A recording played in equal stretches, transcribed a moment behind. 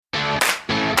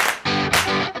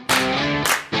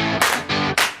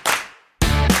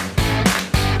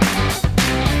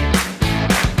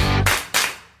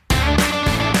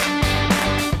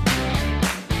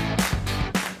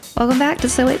Welcome back to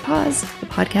So Wait Pause, the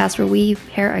podcast where we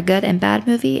pair a good and bad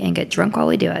movie and get drunk while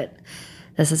we do it.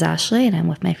 This is Ashley, and I'm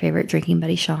with my favorite drinking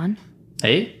buddy, Sean.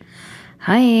 Hey.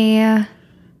 Hi.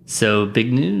 So,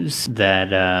 big news that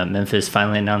Memphis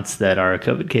finally announced that our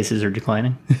COVID cases are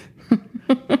declining.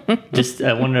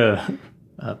 I want to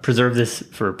preserve this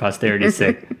for posterity's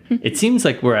sake. It seems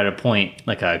like we're at a point,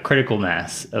 like a critical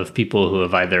mass of people who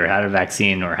have either had a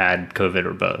vaccine or had COVID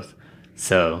or both.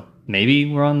 So,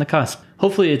 maybe we're on the cusp.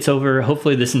 Hopefully it's over.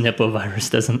 Hopefully this Nipah virus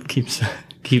doesn't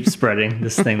keep spreading.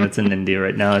 This thing that's in India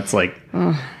right now. It's like,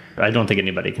 I don't think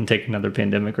anybody can take another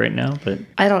pandemic right now, but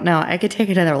I don't know. I could take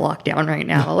another lockdown right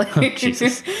now. Oh,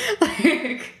 Jesus.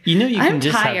 You know, you can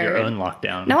just have your own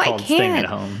lockdown. No, I called can't. Staying at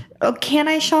home. Oh, can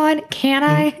I, Sean? Can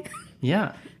I?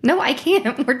 Yeah. No, I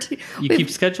can't. You keep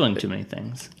scheduling too many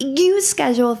things. You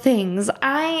schedule things.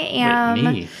 I am.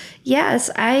 Wait, me? Yes,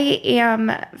 I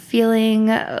am feeling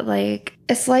like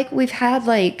it's like we've had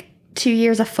like 2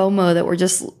 years of FOMO that we're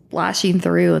just lashing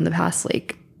through in the past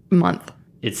like month.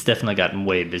 It's definitely gotten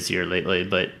way busier lately,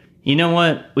 but you know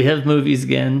what? We have movies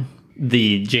again.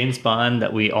 The James Bond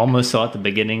that we almost saw at the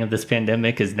beginning of this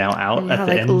pandemic is now out at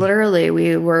the end. Literally,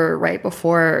 we were right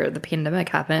before the pandemic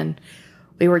happened.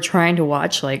 We were trying to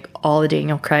watch like all the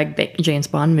Daniel Craig James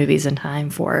Bond movies in time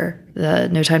for the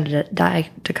No Time to Die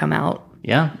to come out.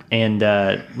 Yeah, and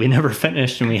we never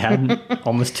finished, and we had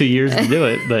almost 2 years to do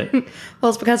it. But well,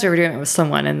 it's because we were doing it with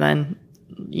someone, and then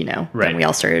then we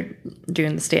all started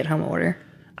doing the stay-at-home order.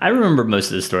 I remember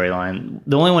most of the storyline.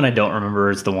 The only one I don't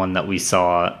remember is the one that we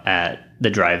saw at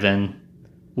the drive-in,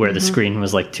 where the screen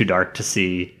was like too dark to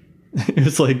see. It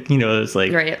was like, it was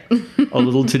like right. a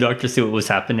little too dark to see what was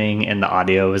happening, and the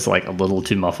audio was like a little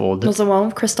too muffled. It was the one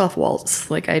with Christoph Waltz.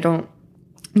 Like, I don't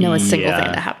know a single thing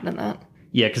that happened in that.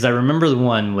 Yeah, because I remember the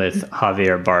one with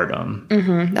Javier Bardem.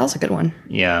 Mm-hmm. That was a good one.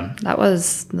 Yeah. That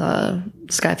was the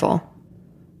Skyfall.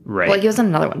 Right. Well, he was in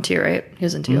another one too, right? He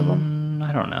was in two of them.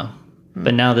 I don't know.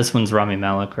 But now this one's Rami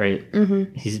Malek, right?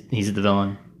 Mm-hmm. He's the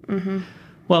villain. Mm-hmm.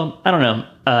 Well, I don't know.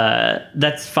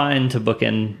 That's fine to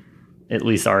bookend at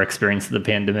least our experience of the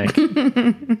pandemic.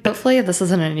 Hopefully this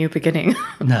isn't a new beginning.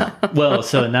 No. Well,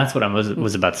 and that's what I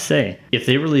was about to say. If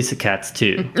they release a Cats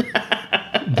 2,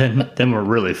 then we're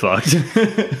really fucked.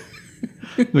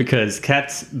 Because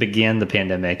Cats began the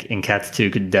pandemic, and Cats 2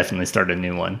 could definitely start a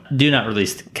new one. Do not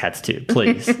release Cats 2,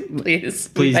 please. Please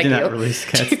do not release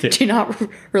Cats 2. Do not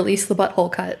release the butthole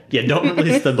cut. Yeah, don't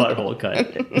release the butthole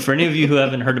cut. For any of you who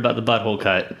haven't heard about the butthole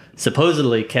cut,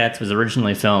 supposedly Cats was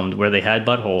originally filmed where they had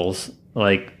buttholes,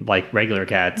 like regular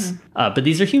cats. But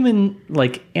these are human,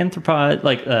 anthropod,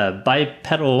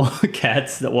 bipedal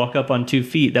cats that walk up on 2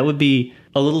 feet. That would be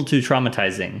a little too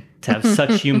traumatizing to have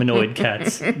such humanoid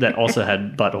cats that also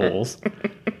had buttholes.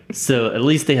 So at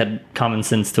least they had common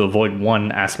sense to avoid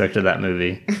one aspect of that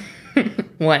movie.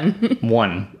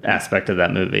 One aspect of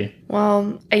that movie.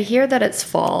 Well, I hear that it's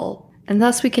fall, and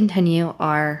thus we continue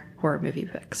our horror movie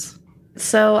picks.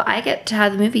 So I get to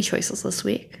have the movie choices this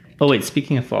week. Oh, wait,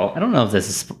 speaking of fall, I don't know if this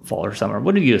is fall or summer.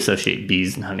 What do you associate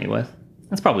bees and honey with?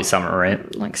 That's probably summer,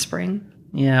 right? Like spring?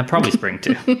 Yeah, probably spring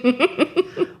too.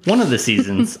 One of the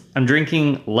seasons, I'm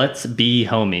drinking Let's Be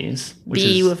Homies.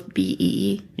 With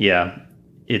B-E-E. Yeah.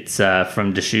 It's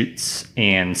from Deschutes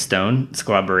and Stone. It's a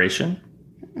collaboration.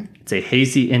 It's a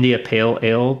hazy India pale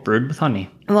ale brewed with honey.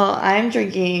 Well, I'm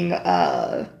drinking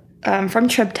from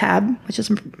Trib Tab, which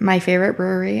is my favorite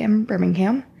brewery in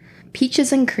Birmingham.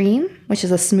 Peaches and Cream, which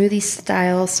is a smoothie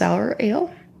style sour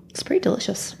ale. It's pretty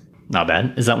delicious. Not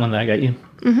bad. Is that one that I got you?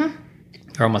 Mm-hmm.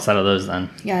 We're almost out of those then.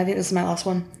 Yeah, I think this is my last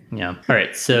one. Yeah. All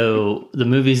right. So the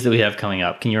movies that we have coming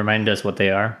up, can you remind us what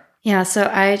they are? Yeah, so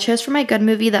I chose for my good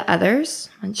movie The Others,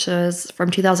 which was from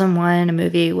 2001, a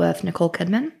movie with Nicole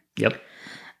Kidman. Yep.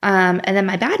 And then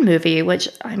my bad movie, which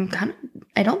I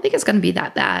don't think it's going to be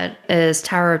that bad, is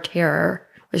Tower of Terror,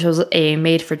 which was a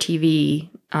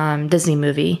made-for-TV Disney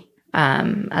movie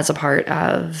as a part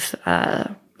of,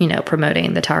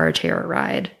 promoting the Tower of Terror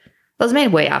ride. It was made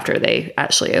way after they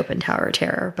actually opened Tower of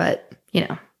Terror, but,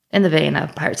 in the vein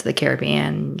of Pirates of the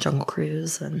Caribbean, Jungle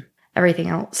Cruise, and everything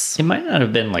else. It might not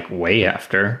have been way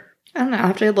after. I don't know. I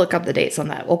have to look up the dates on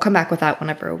that. We'll come back with that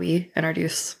whenever we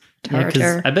introduce Tower of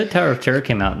Terror. I bet Tower of Terror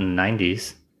came out in the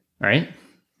 90s, right?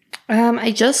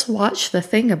 I just watched the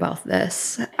thing about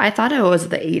this. I thought it was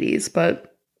the 80s,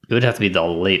 but... It would have to be the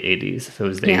late 80s if it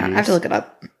was the 80s. Yeah, I have to look it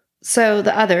up. So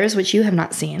The Others, which you have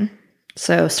not seen.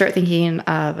 So start thinking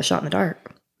of A Shot in the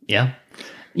Dark. Yeah.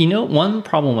 One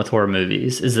problem with horror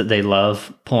movies is that they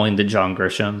love pulling the John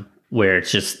Grisham, where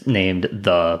it's just named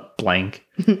the blank.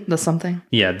 The Something.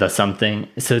 Yeah, The Something.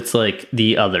 So it's like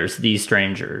The Others, The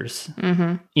Strangers,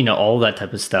 you know, all that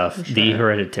type of stuff. The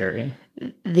Hereditary.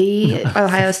 The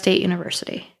Ohio State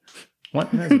University.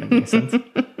 What? That doesn't make any sense.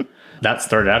 That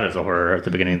started out as a horror at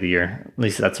the beginning of the year. At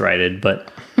least that's righted.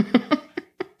 But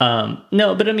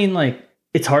no, but I mean, like,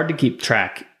 it's hard to keep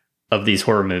track of these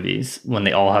horror movies when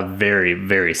they all have very,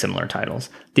 very similar titles.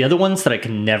 The other ones that I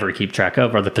can never keep track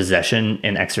of are the Possession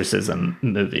and Exorcism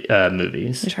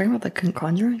movies. You're talking about the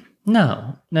Conjuring?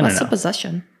 No. What's the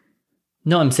Possession?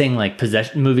 No, I'm saying like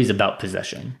possession movies about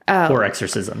possession or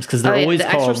exorcisms, because they're always the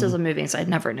called exorcism movies. I'd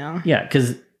never know. Yeah,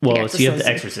 because so you have The Exorcist.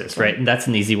 Exorcist, right? And that's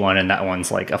an easy one, and that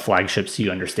one's like a flagship, so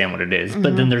you understand what it is.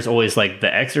 But then there's always like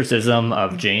The Exorcism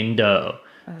of Jane Doe,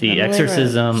 The Emily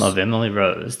Exorcism Rose. of Emily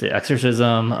Rose, The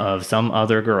Exorcism of some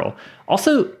other girl.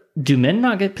 Also, do men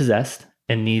not get possessed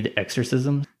and need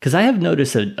exorcisms? Because I have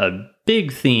noticed a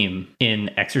big theme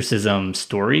in exorcism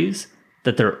stories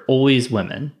that they're always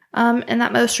women. In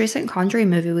that most recent Conjuring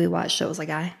movie we watched, it was a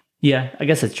guy. Yeah, I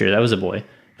guess that's true. That was a boy.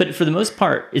 But for the most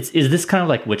part, is this kind of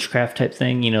like witchcraft type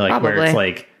thing? You know, like where it's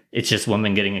like, it's just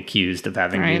women getting accused of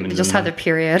having Right. demons. They just in had them. their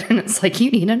period, and it's like, you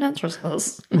need an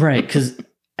exorcist. Right, because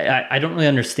I don't really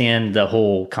understand the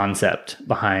whole concept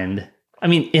behind. I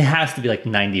mean, it has to be like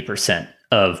 90%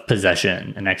 of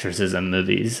possession and exorcism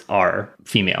movies are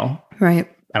female. Right.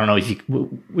 I don't know if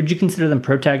you would you consider them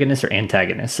protagonists or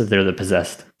antagonists if they're the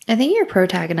possessed. I think your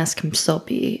protagonist can still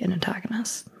be an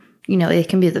antagonist. You know, it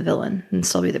can be the villain and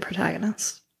still be the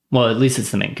protagonist. Well, at least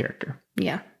it's the main character.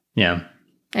 Yeah. Yeah.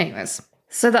 Anyways.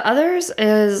 So The Others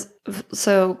is,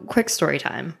 so quick story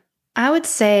time. I would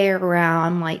say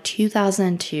around like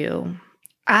 2002,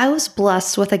 I was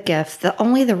blessed with a gift that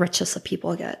only the richest of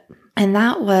people get. And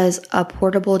that was a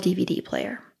portable DVD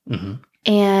player. Mm-hmm.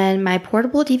 And my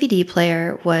portable DVD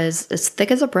player was as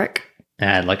thick as a brick. It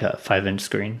had like a 5-inch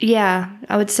screen. Yeah,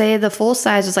 I would say the full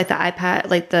size was like the iPad,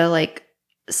 like the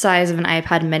size of an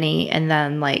iPad mini, and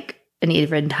then like an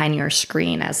even tinier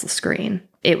screen as the screen.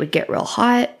 It would get real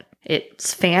hot.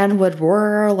 Its fan would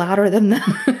roar louder than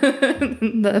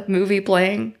the movie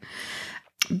playing.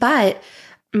 But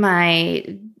my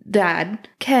dad,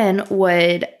 Ken,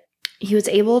 he was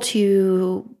able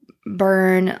to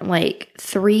burn like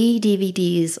 3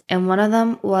 DVDs, and one of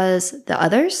them was The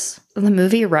Others, the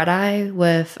movie Red Eye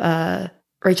with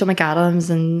Rachel McAdams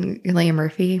and Cillian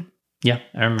Murphy. Yeah,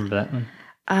 I remember that one.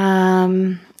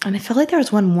 And I feel like there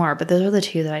was one more, but those are the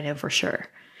 2 that I know for sure.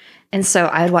 And so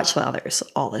I'd watch The Others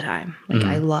all the time. Like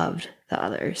I loved The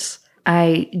Others.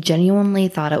 I genuinely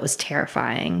thought it was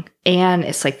terrifying. And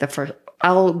it's like the first,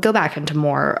 I'll go back into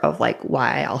more of like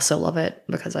why I also love it,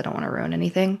 because I don't want to ruin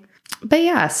anything. But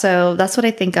yeah, so that's what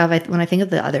I think of. When I think of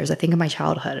The Others, I think of my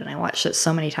childhood, and I watched it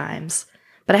so many times.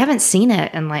 But I haven't seen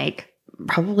it in like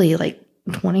probably like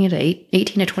 18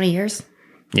 to 20 years.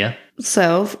 Yeah.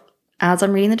 So as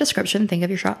I'm reading the description, think of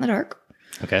Your Shot in the Dark.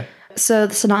 Okay. So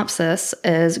the synopsis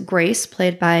is Grace,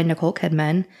 played by Nicole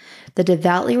Kidman, the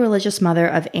devoutly religious mother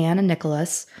of Anne and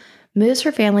Nicholas, moves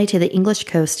her family to the English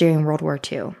coast during World War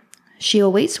II. She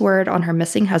awaits word on her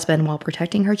missing husband while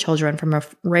protecting her children from a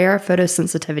rare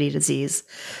photosensitivity disease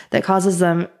that causes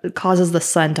the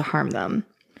sun to harm them.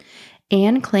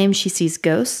 Anne claims she sees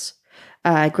ghosts.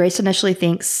 Grace initially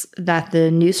thinks that the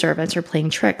new servants are playing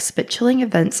tricks, but chilling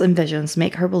events and visions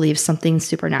make her believe something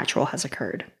supernatural has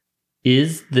occurred.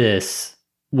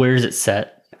 Where is it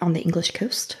set? On the English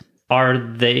coast? Are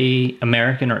they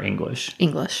American or English?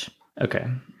 English. Okay.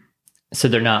 So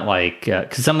they're not like,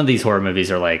 because some of these horror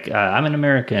movies are like, I'm an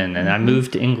American and I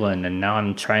moved to England and now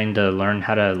I'm trying to learn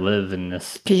how to live in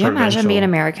this. Could you imagine being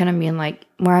American and being like,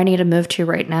 where I need to move to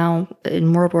right now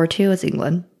in World War II is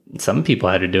England? Some people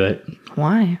had to do it.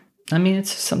 Why? I mean,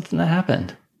 it's just something that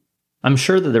happened. I'm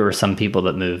sure that there were some people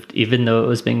that moved, even though it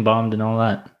was being bombed and all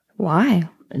that. Why?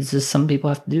 It's just some people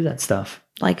have to do that stuff.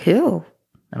 Like who?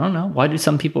 I don't know. Why do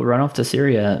some people run off to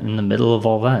Syria in the middle of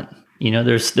all that? You know,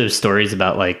 there's stories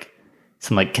about like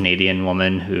some like Canadian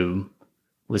woman who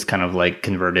was kind of like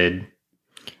converted.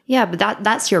 Yeah, but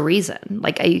that's your reason.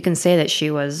 Like you can say that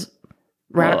she was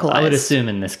radicalized. Well, I would assume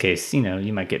in this case, you know,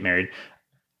 you might get married.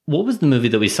 What was the movie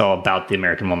that we saw about the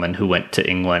American woman who went to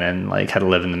England and like had to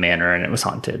live in the manor and it was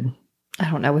haunted? I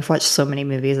don't know. We've watched so many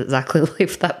movies exactly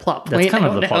like that plot point. That's kind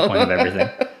of the plot point of everything.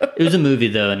 It was a movie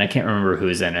though, and I can't remember who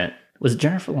was in it. Was it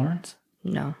Jennifer Lawrence?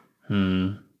 No. I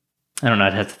don't know.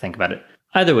 I'd have to think about it.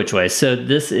 Either which way. So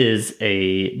this is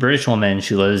a British woman.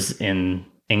 She lives in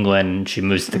England. She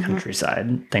moves to the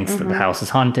countryside, thinks that the house is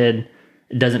haunted.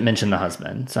 It doesn't mention the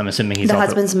husband. So I'm assuming he's the also...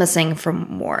 husband's missing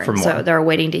from war. So they're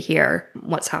waiting to hear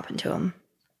what's happened to him.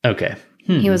 Okay.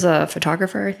 He was a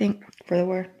photographer, I think, for the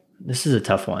war. This is a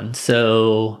tough one.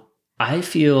 So I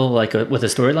feel like with a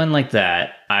storyline like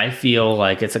that, I feel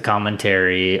like it's a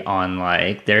commentary on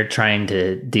like they're trying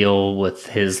to deal with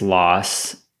his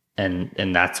loss,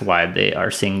 and that's why they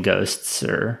are seeing ghosts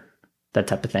or that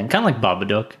type of thing. Kind of like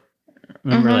Babadook.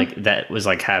 Remember, like that was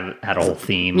like had a whole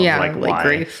theme of like why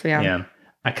grief. Yeah.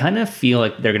 I kind of feel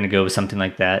like they're going to go with something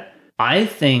like that. I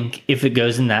think if it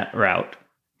goes in that route,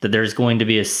 that there's going to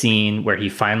be a scene where he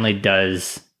finally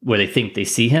does, where they think they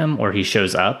see him or he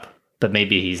shows up, but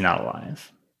maybe he's not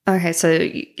alive. Okay, so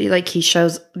like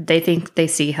they think they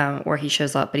see him or he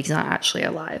shows up, but he's not actually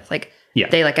alive. Like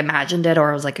they like imagined it or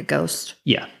it was like a ghost.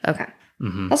 Yeah. Okay.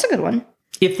 That's a good one.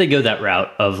 If they go that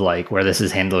route of like where this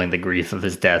is handling the grief of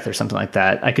his death or something like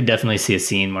that, I could definitely see a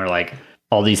scene where like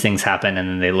all these things happen and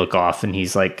then they look off and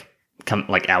he's like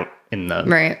out in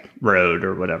the road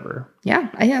or whatever. Yeah,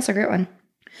 I think that's a great one.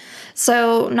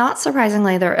 So not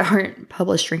surprisingly, there aren't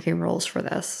published drinking rules for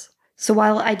this. So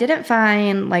while I didn't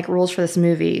find like rules for this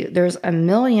movie, there's a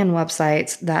million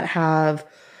websites that have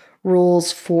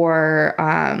rules for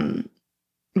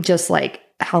just like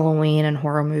Halloween and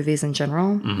horror movies in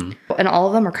general. And all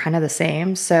of them are kind of the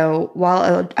same. So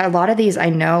while a lot of these I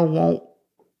know won't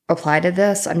apply to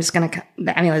this, I'm just going to,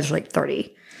 there's like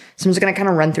 30. So I'm just going to kind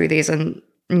of run through these and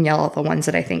yell at the ones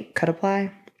that I think could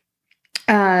apply.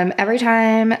 Every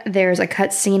time there's a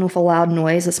cut scene with a loud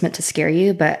noise that's meant to scare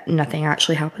you, but nothing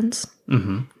actually happens.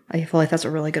 I feel like that's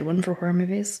a really good one for horror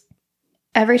movies.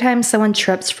 Every time someone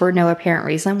trips for no apparent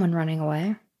reason when running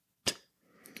away.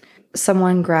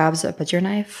 Someone grabs a butcher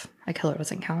knife. A killer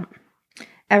doesn't count.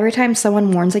 Every time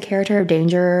someone warns a character of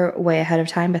danger way ahead of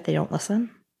time, but they don't listen.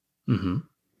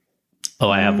 Oh,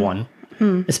 I have one.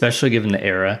 Especially given the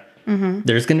era.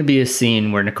 There's going to be a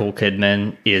scene where Nicole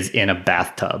Kidman is in a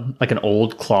bathtub, like an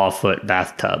old clawfoot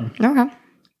bathtub. Okay.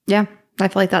 Yeah, I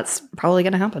feel like that's probably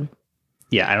going to happen.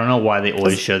 Yeah, I don't know why they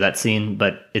always show that scene,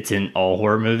 but it's in all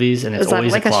horror movies, and it's is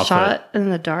always that like a a shot in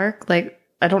the dark. Like,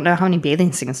 I don't know how many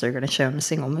bathing scenes they're going to show in a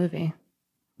single movie.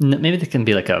 No, maybe there can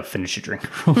be like a finish your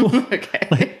drink rule.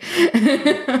 Okay.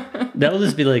 That'll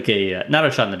just be like a not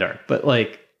a shot in the dark, but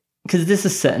like. Because this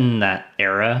is set in that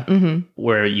era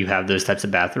where you have those types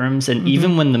of bathrooms. And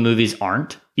even when the movies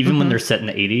aren't, even when they're set in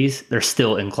the 80s, they're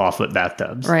still in clawfoot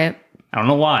bathtubs. Right. I don't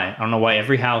know why. I don't know why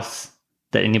every house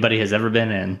that anybody has ever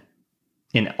been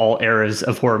in all eras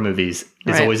of horror movies,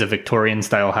 is always a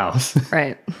Victorian-style house.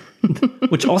 Right.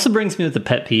 Which also brings me with the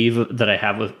pet peeve that I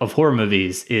have of horror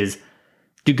movies is,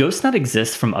 do ghosts not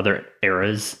exist from other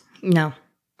eras? No.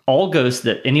 All ghosts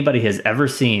that anybody has ever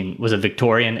seen was a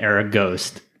Victorian-era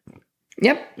ghost.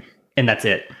 Yep. And that's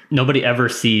it. Nobody ever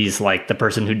sees like the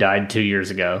person who died 2 years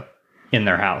ago in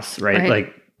their house, right?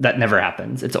 Like that never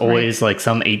happens. It's always like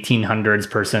some 1800s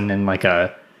person in like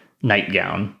a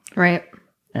nightgown. Right.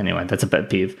 Anyway, that's a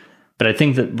pet peeve. But I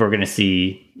think that we're going to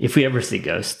see, if we ever see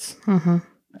ghosts,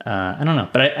 I don't know.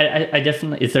 But I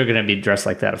definitely, if they're going to be dressed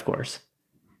like that, of course.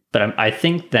 But I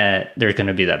think that there's going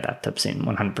to be that bathtub scene,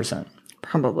 100%.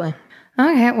 Probably.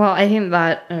 Okay, well, I think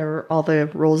that are all the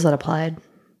rules that applied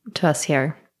to us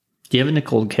here. Do you have a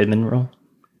Nicole Kidman role?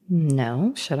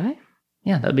 No, should I?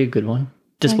 Yeah, that'd be a good one.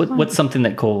 Just what's something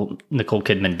that Nicole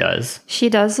Kidman does? She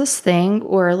does this thing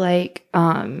where like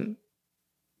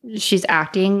she's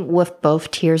acting with both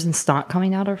tears and snot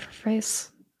coming out of her face.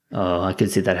 Oh, I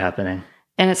could see that happening.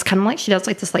 And it's kind of like she does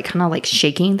like this like kind of like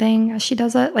shaking thing as she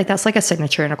does it. Like that's like a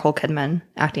signature Nicole Kidman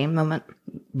acting moment.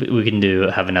 We can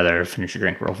have another finish your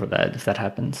drink rule for that if that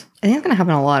happens. I think it's going to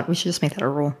happen a lot. We should just make that a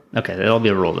rule. Okay, that'll be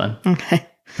a rule then. Okay.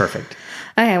 Perfect.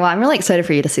 Okay, well, I'm really excited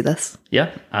for you to see this.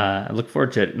 Yeah, I look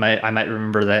forward to it. I might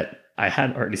remember that I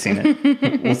had already seen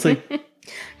it. We'll see.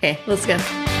 Okay, let's go.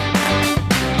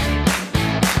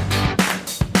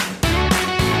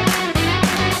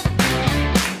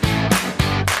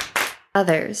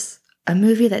 Others, a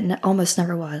movie that almost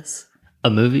never was. A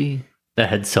movie that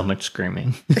had so much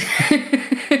screaming.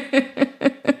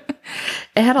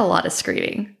 It had a lot of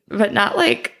screaming, but not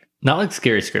like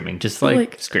scary screaming, just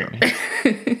like screaming.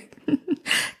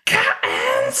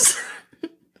 Curtains!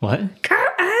 What?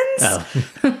 Curtains!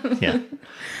 Oh, yeah.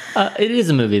 It is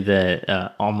a movie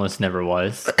that almost never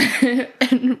was.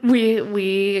 And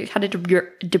we had a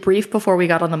debrief before we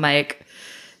got on the mic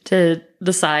to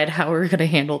decide how we were going to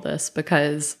handle this,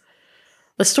 because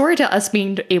the story to us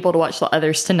being able to watch The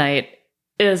Others tonight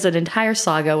is an entire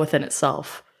saga within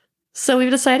itself. So we've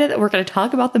decided that we're going to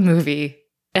talk about the movie,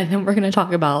 and then we're going to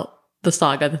talk about the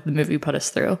saga that the movie put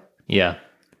us through. Yeah.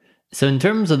 So in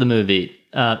terms of the movie,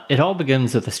 it all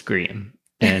begins with a scream.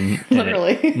 And,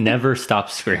 Literally. and it never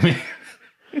stops screaming.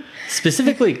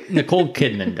 Specifically, Nicole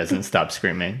Kidman doesn't stop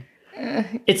screaming.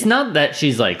 It's not that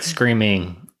she's like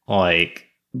screaming like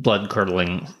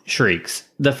blood-curdling shrieks.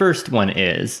 The first one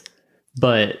is,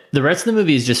 but the rest of the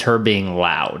movie is just her being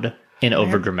loud and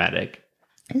overdramatic.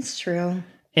 It's true.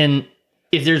 And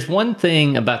if there's one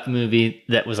thing about the movie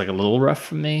that was like a little rough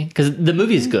for me, because the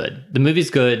movie's good. The movie's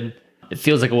good. It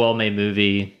feels like a well-made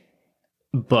movie.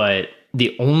 But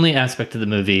the only aspect of the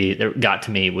movie that got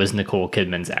to me was Nicole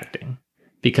Kidman's acting.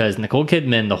 Because Nicole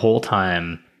Kidman, the whole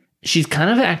time, she's kind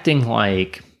of acting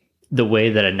like the way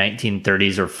that a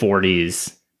 1930s or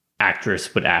 40s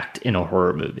actress would act in a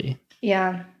horror movie.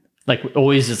 Yeah. Like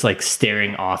always just like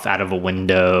staring off out of a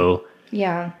window.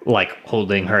 Yeah. Like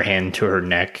holding her hand to her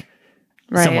neck.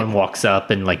 Right. Someone walks up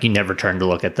and like you never turn to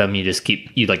look at them. You just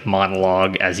you like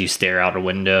monologue as you stare out a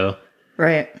window.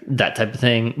 Right. That type of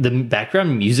thing. The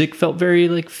background music felt very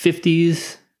like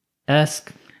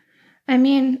 50s-esque. I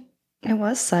mean, it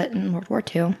was set in World War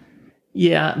II.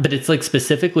 Yeah, but it's like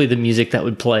specifically the music that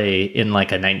would play in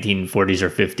like a 1940s or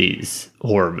 50s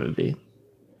horror movie.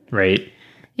 Right?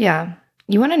 Yeah.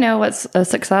 You want to know what's a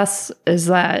success is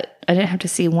that I didn't have to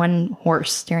see one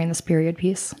horse during this period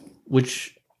piece.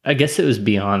 Which I guess it was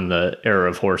beyond the era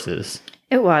of horses.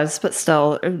 It was, but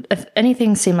still, if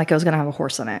anything seemed like it was going to have a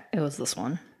horse in it, it was this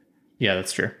one. Yeah,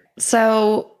 that's true.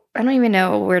 So I don't even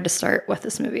know where to start with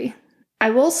this movie.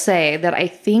 I will say that I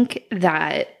think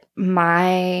that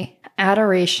my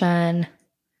adoration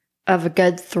of a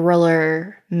good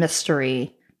thriller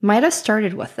mystery might have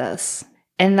started with this.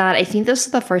 And that I think this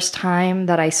is the first time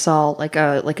that I saw like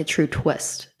a true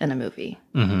twist in a movie.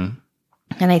 Mm-hmm.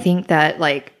 And I think that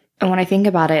like, and when I think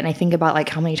about it and I think about like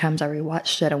how many times I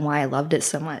rewatched it and why I loved it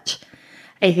so much,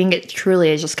 I think it truly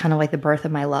is just kind of like the birth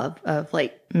of my love of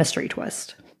like mystery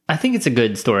twist. I think it's a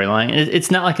good storyline.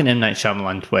 It's not like an M. Night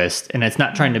Shyamalan twist, and it's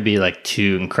not trying to be like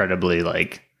too incredibly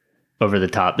like over the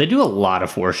top. They do a lot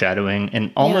of foreshadowing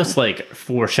and almost like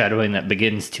foreshadowing that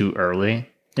begins too early,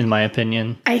 in my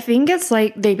opinion. I think it's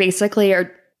like they basically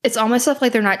are, it's almost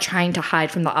like they're not trying to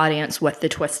hide from the audience what the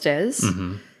twist is.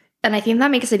 Mm-hmm. And I think that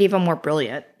makes it even more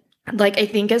brilliant. Like, I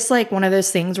think it's like one of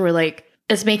those things where like,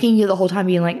 it's making you the whole time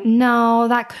being like, no,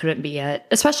 that couldn't be it.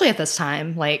 Especially at this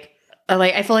time. Like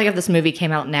I feel like if this movie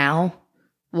came out now,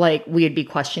 like we'd be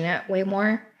questioning it way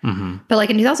more. Mm-hmm. But like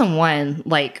in 2001,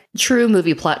 like true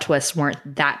movie plot twists weren't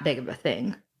that big of a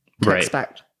thing to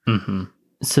expect. Mm-hmm.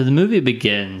 So the movie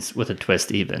begins with a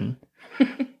twist even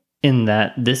in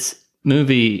that this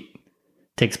movie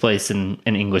takes place in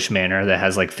an English manor that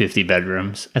has like 50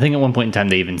 bedrooms. I think at one point in time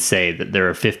they even say that there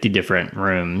are 50 different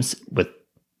rooms with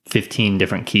 15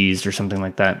 different keys or something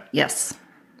like that. Yes.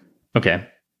 Okay.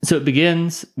 So it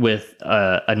begins with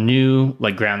a new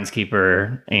like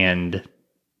groundskeeper and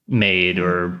maid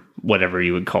or whatever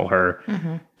you would call her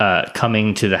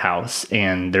coming to the house,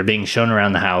 and they're being shown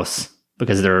around the house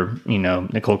because they're,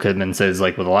 Nicole Kidman says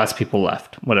like, well, the last people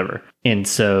left, whatever. And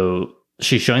so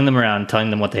she's showing them around, telling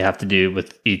them what they have to do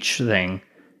with each thing.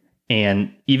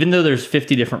 And even though there's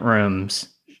 50 different rooms,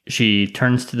 she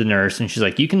turns to the nurse and she's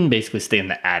like, you can basically stay in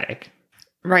the attic.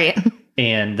 Right.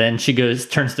 And then she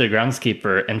turns to the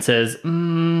groundskeeper and says,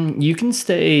 you can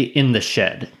stay in the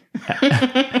shed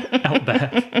out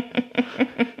back.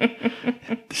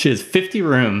 She has 50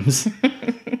 rooms,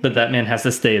 but that man has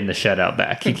to stay in the shed out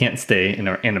back. He can't stay in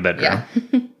a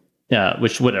bedroom. Yeah,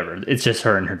 which, whatever. It's just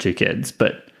her and her two kids.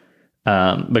 But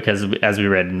because as we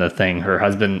read in the thing, her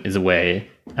husband is away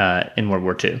in World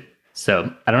War II.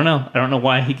 So I don't know. I don't know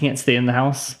why he can't stay in the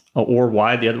house or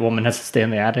why the other woman has to stay in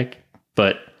the attic.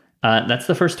 But that's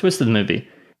the first twist of the movie.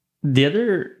 The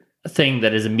other thing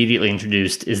that is immediately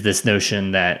introduced is this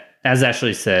notion that, as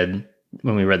Ashley said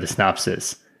when we read the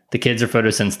synopsis, the kids are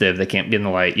photosensitive. They can't be in the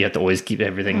light. You have to always keep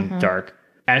everything dark.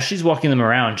 As she's walking them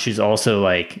around, she's also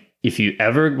like, if you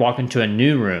ever walk into a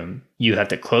new room, you have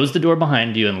to close the door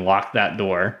behind you and lock that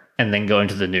door and then go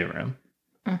into the new room.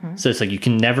 So it's like you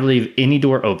can never leave any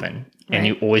door open and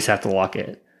you always have to lock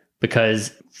it.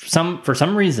 Because for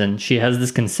some reason, she has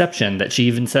this conception that she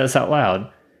even says out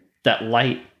loud that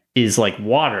light is like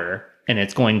water and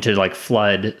it's going to like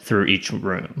flood through each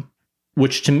room,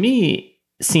 which to me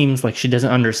seems like she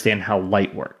doesn't understand how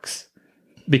light works,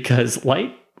 because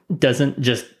light doesn't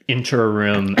just enter a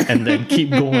room and then keep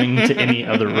going to any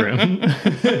other room.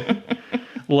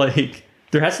 Like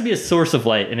there has to be a source of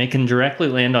light and it can directly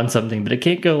land on something, but it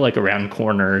can't go like around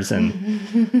corners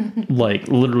and like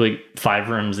literally 5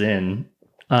 rooms in.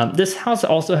 This house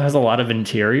also has a lot of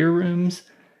interior rooms,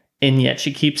 and yet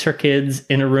she keeps her kids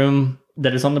in a room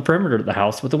that is on the perimeter of the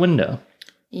house with a window.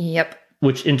 Yep.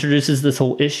 Which introduces this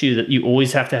whole issue that you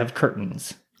always have to have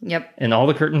curtains. Yep. And all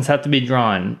the curtains have to be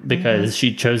drawn because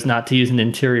she chose not to use an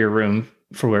interior room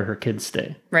for where her kids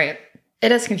stay. Right.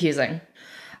 It is confusing.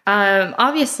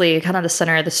 Obviously, kind of the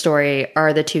center of the story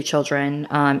are the two children,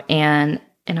 and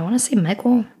I want to say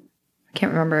Michael. I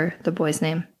can't remember the boy's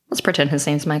name. Let's pretend his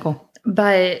name's Michael.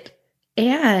 But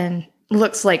Anne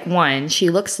looks like she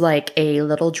looks like a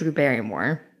little Drew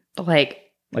Barrymore. Like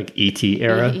E.T.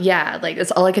 era? Yeah, like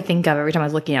that's all I could think of every time I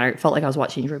was looking at her. It felt like I was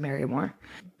watching Drew Barrymore.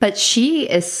 But she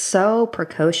is so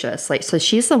precocious. Like, so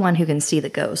she's the one who can see the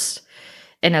ghost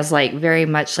and is like very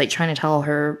much like trying to tell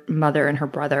her mother and her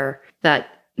brother that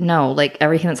no, like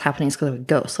everything that's happening is because of a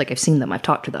ghost. Like I've seen them, I've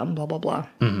talked to them, blah, blah, blah.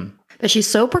 Mm-hmm. But she's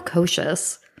so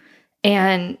precocious.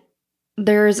 And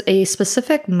there's a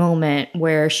specific moment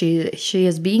where she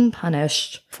is being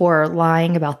punished for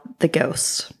lying about the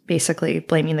ghost, basically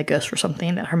blaming the ghost for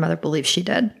something that her mother believes she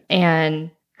did. And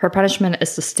her punishment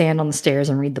is to stand on the stairs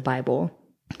and read the Bible.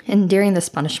 And during this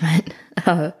punishment,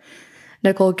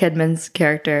 Nicole Kidman's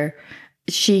character,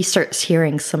 she starts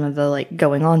hearing some of the like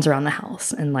going ons around the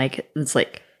house. And like, it's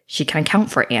like she can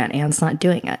account for Anne. Anne's not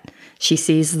doing it. She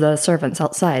sees the servants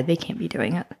outside. They can't be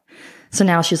doing it. So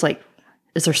now she's like,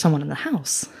 is there someone in the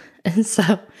house? And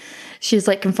so she's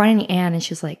like confronting Anne and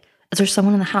she's like, is there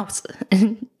someone in the house?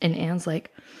 And Anne's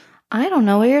like, I don't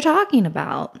know what you're talking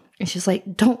about. And she's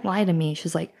like, don't lie to me.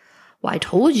 She's like, well, I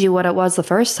told you what it was the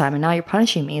first time and now you're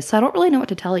punishing me. So I don't really know what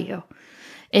to tell you.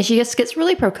 And she just gets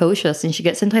really precocious and she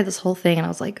gets into this whole thing. And I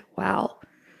was like, wow,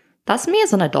 that's me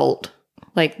as an adult.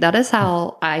 Like that is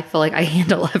how I feel like I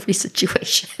handle every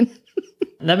situation.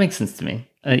 That makes sense to me.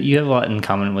 You have a lot in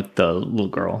common with the little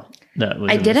girl.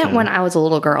 I didn't when I was a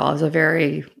little girl. I was a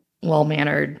very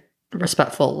well-mannered,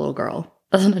 respectful little girl.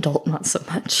 As an adult, not so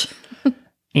much.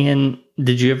 And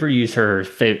did you ever use her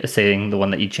saying, the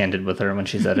one that you chanted with her when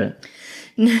she said it?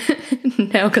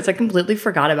 No, because I completely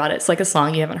forgot about it. It's like a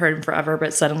song you haven't heard in forever,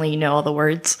 but suddenly you know all the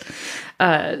words.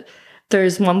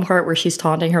 There's one part where she's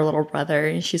taunting her little brother,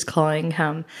 and she's calling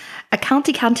him a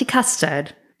county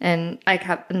custard. And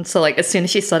so like as soon as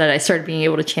she said it, I started being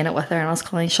able to chant it with her, and I was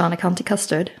calling Sean a county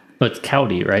custard. But it's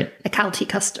Cowdy, right? A county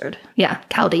custard. Yeah,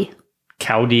 Cowdy.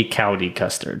 Cowdy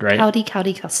custard, right?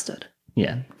 Cowdy custard.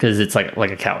 Yeah, because it's like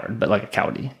a coward, but like a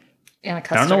Cowdy. And a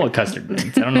custard. I don't know what custard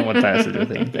means. I don't know what that has to do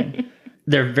with anything.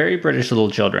 They're very British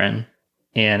little children,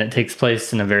 and it takes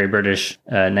place in a very British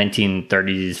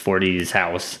 1930s, 40s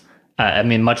house. I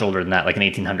mean, much older than that, like an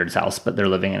 1800s house, but they're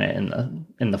living in it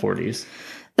in the 40s.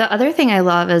 The other thing I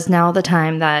love is now the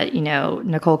time that, you know,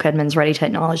 Nicole Kidman's ready to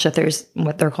acknowledge that there's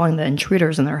what they're calling the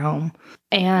intruders in their home.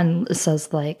 And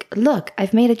says like, look,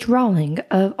 I've made a drawing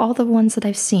of all the ones that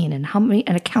I've seen and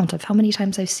an account of how many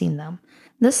times I've seen them.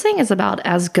 This thing is about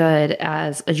as good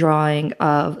as a drawing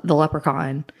of the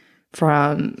leprechaun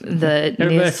from the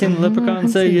Everybody seen the leprechaun?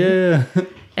 Say yeah.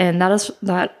 And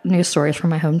that news story is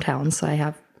from my hometown, so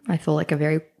I feel like a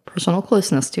very personal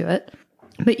closeness to it.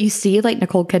 But you see like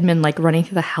Nicole Kidman like running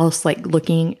through the house, like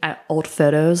looking at old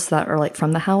photos that are like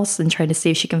from the house and trying to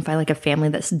see if she can find like a family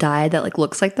that's died that like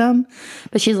looks like them.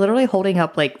 But she's literally holding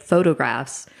up like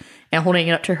photographs and holding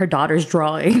it up to her daughter's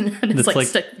drawing. And it's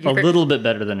like a little bit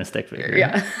better than a stick figure.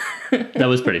 Yeah. That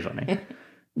was pretty funny.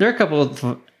 There are a couple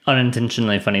of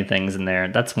unintentionally funny things in there.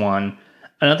 That's one.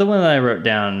 Another one that I wrote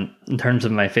down in terms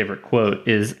of my favorite quote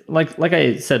is like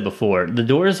I said before, the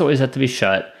doors always have to be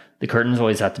shut. The curtains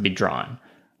always have to be drawn.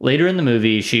 Later in the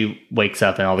movie, she wakes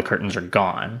up and all the curtains are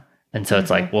gone. And so it's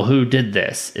like, well, who did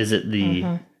this? Is it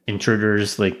the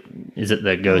intruders? Like, is it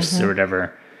the ghosts or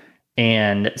whatever?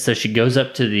 And so she goes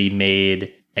up to the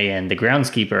maid and the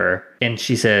groundskeeper, and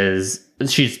she says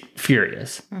she's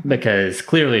furious because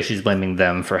clearly she's blaming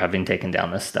them for having taken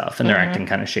down this stuff, and they're acting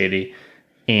kind of shady.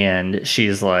 And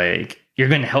she's like, you're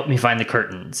going to help me find the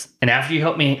curtains. And after you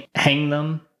help me hang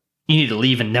them, you need to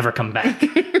leave and never come back.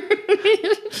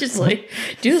 She's like,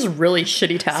 do this really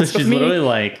shitty task So she's with me. literally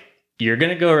like, you're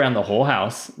going to go around the whole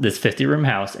house, this 50-room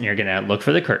house, and you're going to look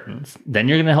for the curtains. Then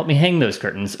you're going to help me hang those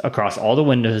curtains across all the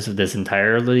windows of this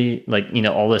entirely, like, you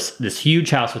know, all this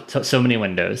huge house with so many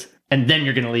windows. And then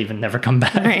you're going to leave and never come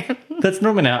back. Right. That's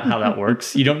normally not how that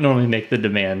works. You don't normally make the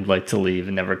demand like to leave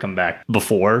and never come back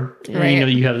before, Right. you know,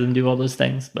 you have them do all those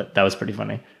things. But that was pretty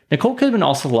funny. Nicole Kidman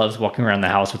also loves walking around the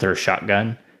house with her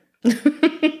shotgun.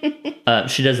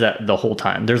 She does that the whole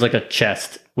time. There's like a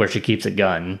chest where she keeps a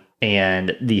gun,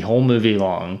 and the whole movie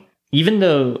long, even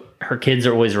though her kids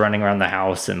are always running around the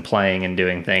house and playing and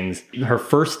doing things, her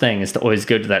first thing is to always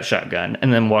go to that shotgun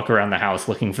and then walk around the house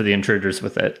looking for the intruders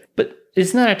with it. But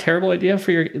isn't that a terrible idea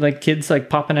for your like kids like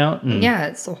popping out? And, Yeah,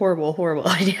 it's a horrible, horrible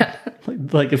idea.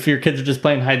 like if your kids are just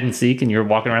playing hide and seek and you're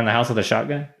walking around the house with a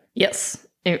shotgun? Yes,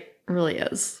 it really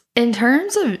is. In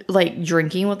terms of like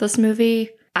drinking with this movie,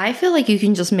 I feel like you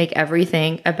can just make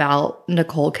everything about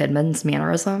Nicole Kidman's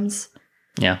mannerisms.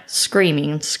 Yeah.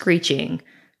 Screaming, screeching,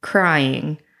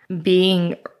 crying,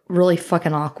 being really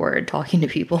fucking awkward talking to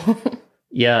people.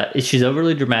 Yeah, she's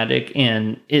overly dramatic,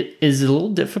 and it is a little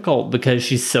difficult because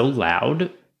she's so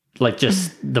loud. Like,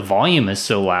 just the volume is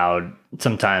so loud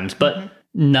sometimes, but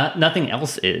nothing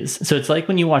else is. So it's like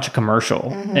when you watch a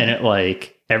commercial and it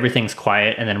like everything's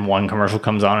quiet, and then one commercial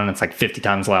comes on and it's like 50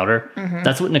 times louder.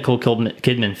 That's what Nicole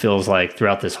Kidman feels like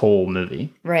throughout this whole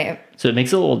movie. Right. So it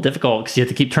makes it a little difficult because you have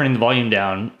to keep turning the volume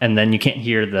down, and then you can't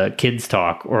hear the kids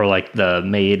talk or like the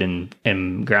maid and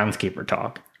groundskeeper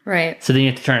talk. Right. So then you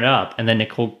have to turn it up, and then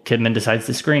Nicole Kidman decides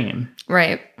to scream.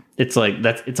 Right. It's like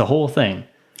it's a whole thing.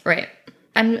 Right.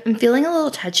 I'm feeling a little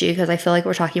touchy because I feel like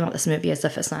we're talking about this movie as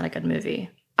if it's not a good movie.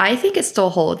 I think it still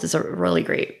holds as a really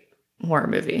great horror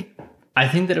movie. I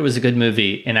think that it was a good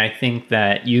movie, and I think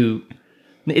that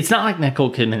it's not like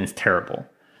Nicole Kidman is terrible.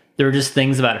 There were just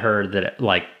things about her that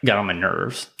like got on my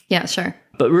nerves. Yeah, sure.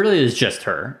 But really it was just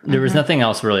her. There was nothing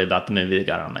else really about the movie that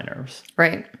got on my nerves.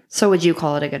 Right. So would you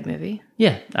call it a good movie?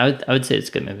 Yeah, I would say it's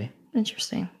a good movie.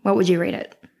 Interesting. What would you rate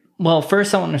it? Well,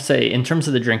 first I want to say, in terms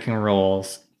of the drinking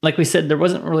rules, like we said, there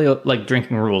wasn't really like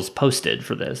drinking rules posted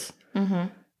for this.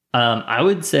 I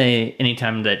would say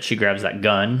anytime that she grabs that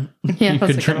gun, Yeah,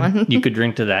 that's a good one. you could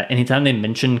drink to that. Anytime they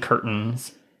mention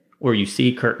curtains, or you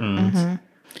see curtains,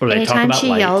 or they talk Anytime about she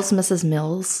light. yells Mrs.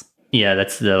 Mills. Yeah,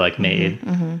 that's the like maid.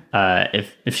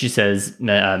 If she says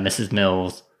Mrs.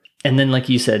 Mills, and then like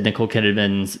you said, Nicole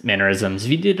Kidman's mannerisms,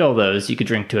 if you did all those, you could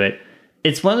drink to it.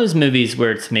 It's one of those movies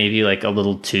where it's maybe like a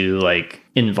little too like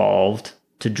involved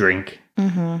to drink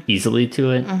easily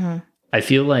to it. I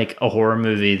feel like a horror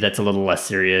movie that's a little less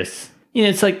serious. You know,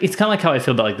 it's kind of like how I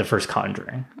feel about like the first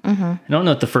Conjuring. I don't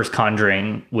know if the first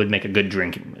Conjuring would make a good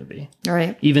drinking movie,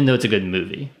 Right. even though it's a good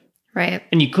movie. Right.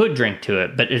 And you could drink to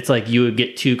it, but it's like you would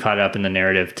get too caught up in the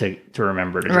narrative to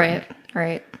remember to drink.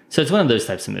 Right. So it's one of those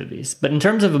types of movies. But in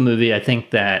terms of a movie, I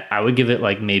think that I would give it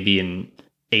like maybe an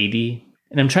 80.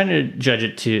 And I'm trying to judge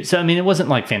it too. So, I mean, it wasn't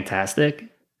like fantastic.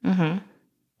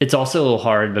 It's also a little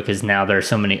hard because now there are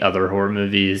so many other horror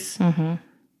movies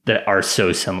that are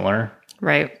so similar.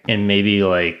 Right. And maybe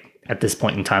like at this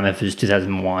point in time, if it was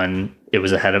 2001, it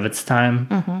was ahead of its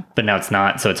time. But now it's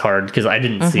not. So it's hard because I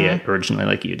didn't see it originally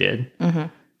like you did.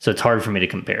 So it's hard for me to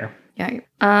compare. Yeah.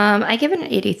 I give it an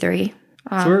 83.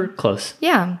 So we're close.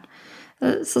 Yeah.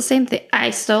 It's the same thing. I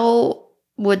still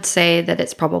would say that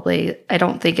it's probably, I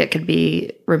don't think it could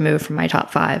be removed from my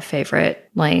top 5 favorite,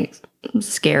 like,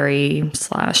 scary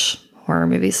 / horror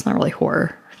movies. It's not really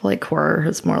horror. I feel like horror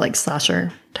is more like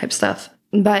slasher type stuff.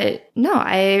 But no,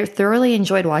 I thoroughly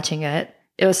enjoyed watching it.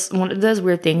 It was one of those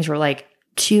weird things where like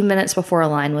 2 minutes before a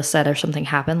line was said or something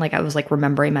happened, like I was like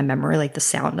remembering my memory, like the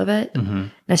sound of it.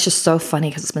 And it's just so funny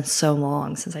because it's been so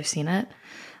long since I've seen it.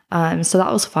 So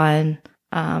that was fun.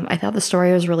 I thought the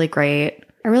story was really great.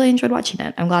 I really enjoyed watching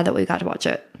it. I'm glad that we got to watch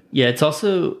it. Yeah, it's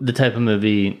also the type of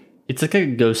movie, it's like a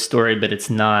ghost story, but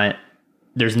it's not,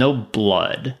 there's no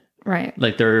blood. Right.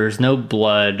 Like there's no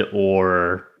blood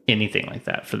or anything like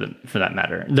that for that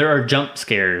matter. There are jump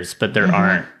scares, but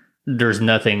there's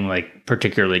nothing like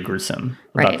particularly gruesome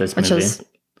about this movie. Which is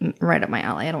right up my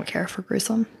alley. I don't care for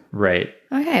gruesome. Right.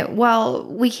 Okay.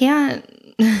 Well, we can't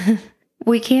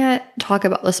talk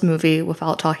about this movie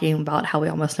without talking about how we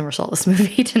almost never saw this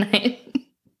movie tonight.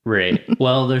 Right.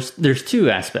 Well, there's 2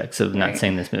 aspects of not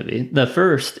seeing this movie. The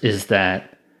first is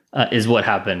that is what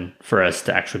happened for us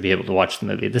to actually be able to watch the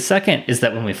movie. The second is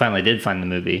that when we finally did find the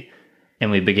movie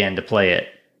and we began to play it,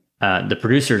 the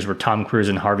producers were Tom Cruise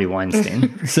and Harvey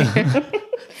Weinstein.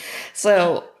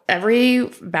 So every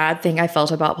bad thing I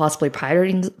felt about possibly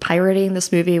pirating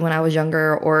this movie when I was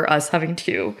younger, or us having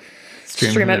to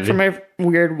stream it from a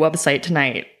weird website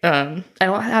tonight, I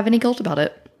don't have any guilt about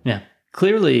it. Yeah.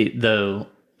 Clearly, though,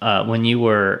 when you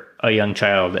were a young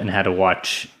child and had to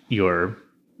watch your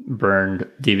burned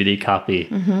DVD copy,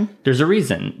 there's a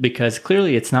reason, because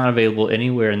clearly it's not available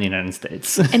anywhere in the United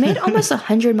States. It made almost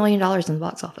 $100 million in the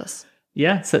box office.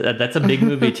 Yeah, so that's a big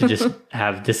movie to just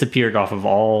have disappeared off of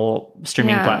all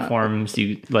streaming platforms.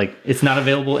 It's not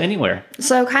available anywhere.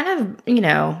 So kind of,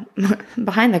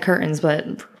 behind the curtains,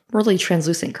 but really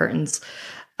translucent curtains.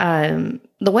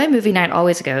 The way movie night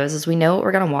always goes is we know what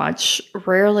we're going to watch.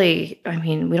 Rarely,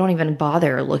 we don't even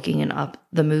bother looking up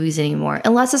the movies anymore,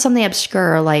 unless it's something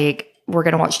obscure, like we're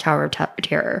going to watch Tower of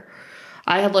Terror.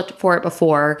 I had looked for it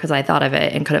before because I thought of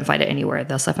it and couldn't find it anywhere.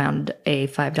 Thus, I found a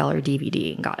 $5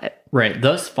 DVD and got it. Right.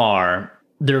 Thus far,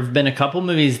 there have been a couple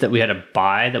movies that we had to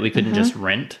buy that we couldn't just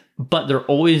rent, but they're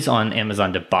always on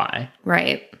Amazon to buy.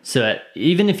 Right. So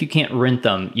even if you can't rent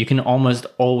them, you can almost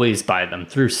always buy them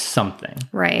through something.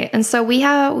 Right. And so we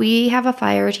have a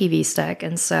Fire TV stick.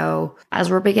 And so as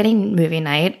we're beginning movie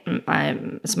night,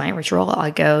 it's my ritual.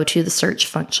 I go to the search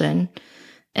function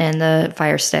in the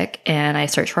Fire Stick and I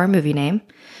search for our movie name.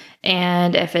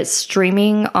 And if it's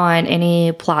streaming on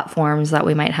any platforms that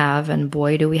we might have, and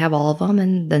boy, do we have all of them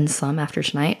and then some after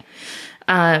tonight,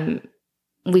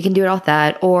 we can do it off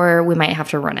that, or we might have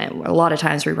to rent it. A lot of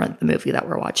times we rent the movie that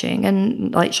we're watching.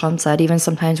 And like Sean said, even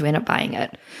sometimes we end up buying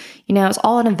it. You know, it's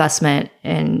all an investment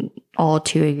in all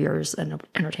 2 years in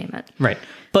entertainment. Right.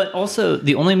 But also,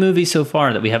 the only movie so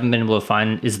far that we haven't been able to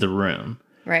find is The Room.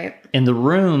 Right. And The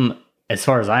Room, as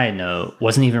far as I know,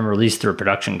 wasn't even released through a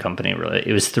production company, really.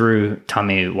 It was through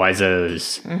Tommy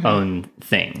Wiseau's own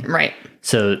thing. Right.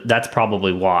 So that's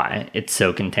probably why it's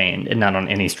so contained and not on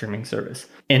any streaming service.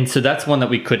 And so that's one that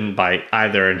we couldn't buy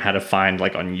either and had to find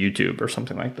like on YouTube or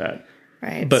something like that.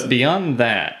 Right. But beyond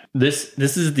that, this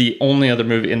is the only other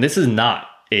movie, and this is not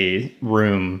a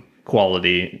Room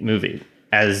quality movie.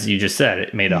 As you just said,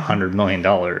 it made $100 million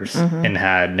and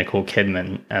had Nicole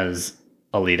Kidman as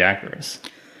a lead actress.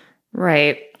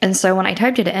 Right. And so when I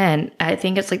typed it in, I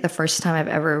think it's like the first time I've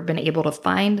ever been able to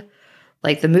find,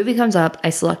 like the movie comes up, I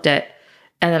select it,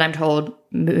 and then I'm told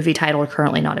movie title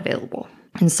currently not available.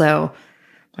 And so,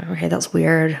 okay, that's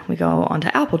weird. We go onto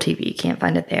Apple TV, can't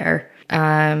find it there.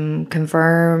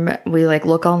 Confirm, we like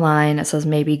look online, it says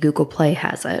maybe Google Play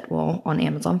has it. Well, on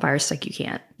Amazon Fire Stick, you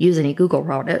can't use any Google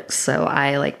products. So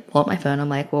I like pull up my phone, I'm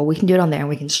like, well, we can do it on there and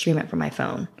we can stream it from my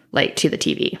phone, like to the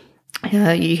TV.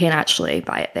 You can't actually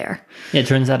buy it there. Yeah, it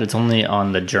turns out it's only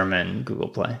on the German Google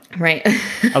Play. Right.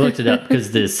 I looked it up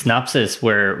because the synopsis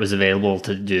where it was available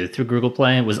to do through Google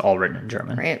Play was all written in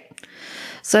German. Right.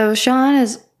 So Sean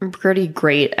is pretty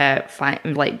great at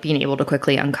being able to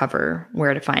quickly uncover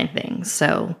where to find things.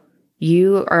 So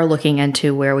you are looking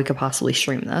into where we could possibly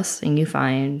stream this, and you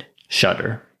find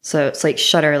Shudder. So it's like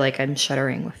Shudder, like I'm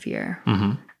shuddering with fear.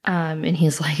 Mm-hmm. And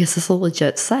he's like, "Is this a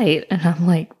legit site?" And I'm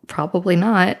like, "Probably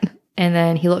not." And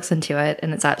then he looks into it,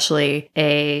 and it's actually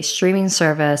a streaming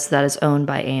service that is owned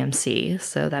by AMC.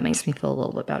 So that makes me feel a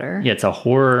little bit better. Yeah, it's a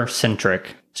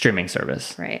horror-centric streaming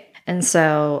service. Right. And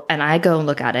so, and I go and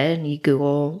look at it, and you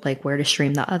Google like where to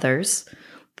stream the others.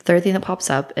 The third thing that pops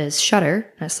up is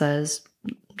Shudder. And it says,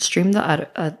 stream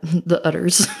the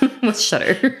others with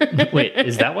Shudder. Wait,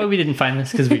 is that why we didn't find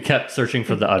this? Because we kept searching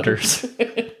for the others.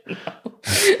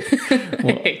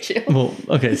 Well,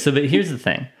 okay, so but here's the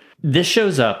thing. This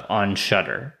shows up on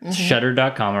Shudder,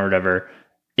 Shudder.com or whatever.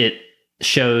 It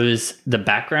shows the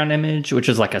background image, which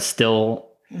is like a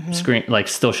still screen, like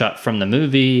still shot from the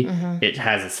movie. It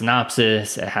has a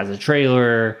synopsis. It has a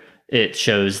trailer. It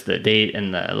shows the date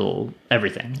and the little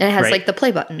everything. And it has like the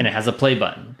play button. And it has a play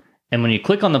button. And when you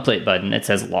click on the play button, it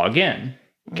says log in.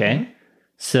 Okay.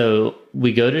 So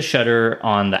we go to Shudder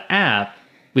on the app.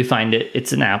 We find it.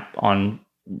 It's an app on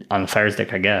the Fire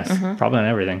Stick, I guess. Probably on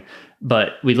everything.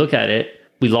 But we look at it,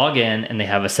 we log in, and they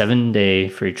have a 7-day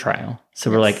free trial.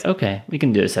 So we're like, okay, we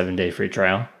can do a 7-day free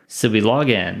trial. So we log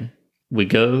in, we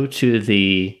go to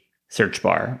the search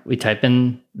bar, we type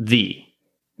in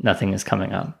nothing is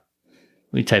coming up.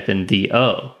 We type in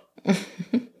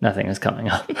nothing is coming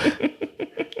up.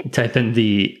 We type in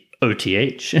the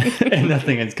OTH, and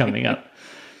nothing is coming up.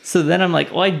 So then I'm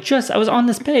like, well, I was on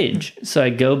this page. So I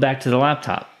go back to the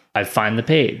laptop. I find the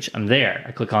page. I'm there.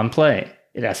 I click on play.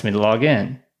 It asks me to log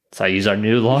in. So I use our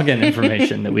new login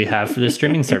information that we have for the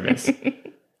streaming service.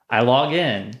 I log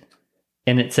in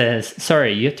and it says,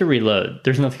 sorry, you have to reload.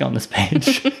 There's nothing on this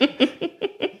page.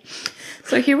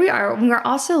 So here we are. We're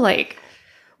also like,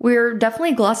 we're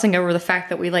definitely glossing over the fact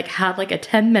that we like had like a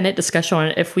 10-minute discussion on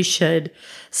if we should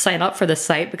sign up for the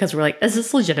site because we're like, is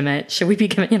this legitimate? Should we be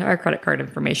giving in our credit card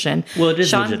information? Well, it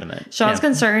is legitimate. Sean's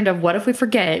concerned of what if we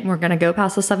forget and we're going to go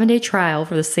past the 7-day trial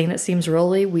for this thing that seems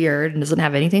really weird and doesn't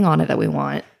have anything on it that we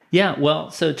want. Yeah, well,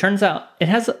 so it turns out it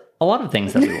has a lot of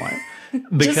things that we want.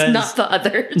 Just not the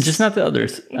others. Just not the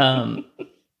others.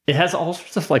 It has all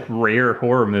sorts of like rare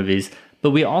horror movies,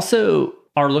 but we also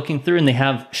are looking through and they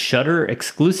have Shudder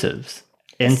exclusives.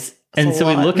 And so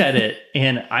we look at it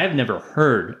and I've never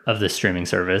heard of this streaming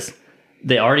service.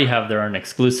 They already have their own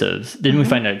exclusives. Didn't we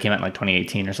find out it came out in like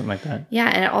 2018 or something like that? Yeah,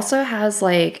 and it also has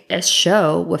like a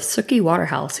show with Suki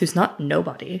Waterhouse, who's not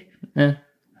nobody. I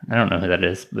don't know who that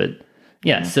is, but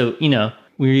yeah. So,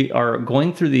 we are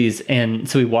going through these, and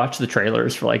so we watch the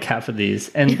trailers for like half of these,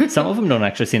 and some of them don't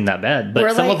actually seem that bad,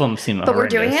 but some of them seem horrendous. But we're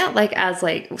doing it like as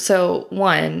like, so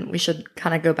one, we should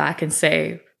kind of go back and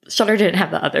say Shudder didn't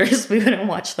have the others. We wouldn't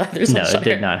watch the others. No, on it Shudder.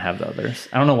 did not have the others.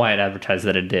 I don't know why it advertised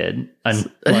that it did,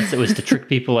 unless it was to trick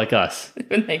people like us.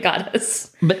 When they got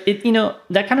us. But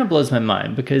that kind of blows my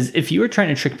mind, because if you were trying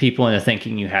to trick people into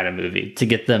thinking you had a movie to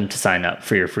get them to sign up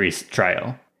for your free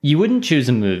trial, you wouldn't choose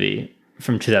a movie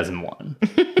from 2001,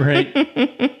 right?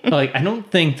 Like, I don't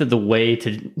think that the way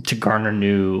to garner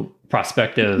new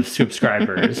prospective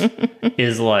subscribers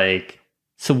is like,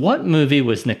 so what movie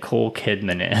was Nicole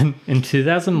Kidman in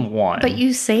 2001? But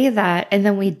you say that, and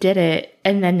then we did it,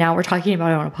 and then now we're talking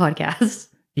about it on a podcast.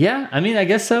 Yeah, I mean, I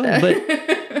guess so. But,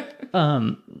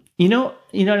 and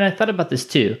I thought about this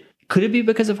too. Could it be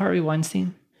because of Harvey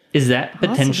Weinstein? Is that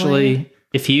potentially,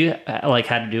 if he had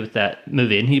to do with that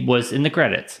movie, and he was in the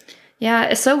credits? Yeah,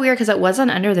 it's so weird because it wasn't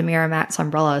under the Miramax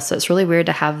umbrella, so it's really weird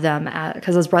to have them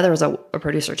because his brother was a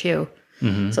producer too.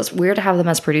 Mm-hmm. So it's weird to have them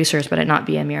as producers, but it not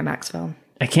be a Miramax film.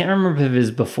 I can't remember if it was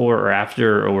before or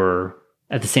after or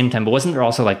at the same time, but wasn't there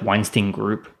also like Weinstein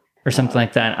Group or something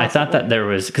like that? Possibly. I thought that there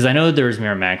was, because I know there was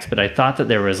Miramax, but I thought that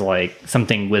there was like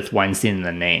something with Weinstein in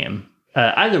the name.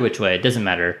 Either which way, it doesn't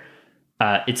matter.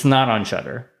 It's not on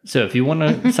Shudder. So if you want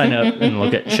to sign up and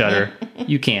look at Shudder,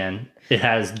 you can. It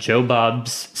has Joe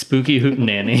Bob's Spooky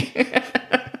Hootenanny.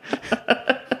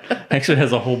 Actually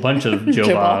has a whole bunch of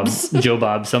Joe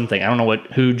Bob something. I don't know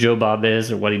who Joe Bob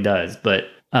is or what he does, but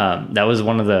that was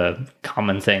one of the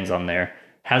common things on there.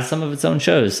 Has some of its own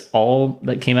shows, all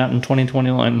that came out in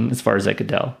 2021, as far as I could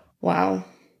tell. Wow.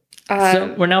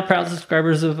 So we're now proud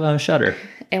subscribers of Shudder.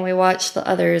 And we watched the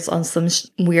others on some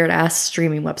weird-ass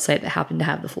streaming website that happened to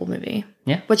have the full movie.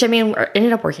 Yeah. Which, I mean,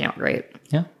 ended up working out great.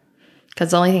 Yeah.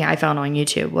 Because the only thing I found on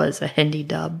YouTube was a Hindi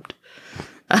dubbed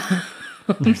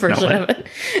version of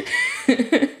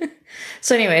it.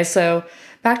 So anyway,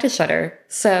 back to Shudder.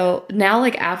 So now,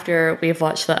 like, after we've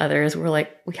watched the others, we're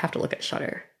like, we have to look at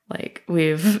Shudder. Like,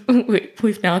 we've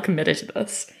now committed to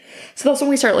this. So that's when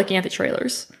we start looking at the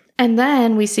trailers. And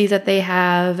then we see that they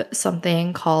have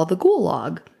something called the Ghoul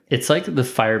Log. It's like the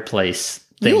fireplace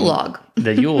thing. Yule Log.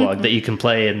 The Yule Log that you can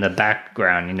play in the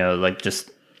background, like just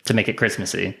to make it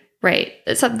Christmassy. Right.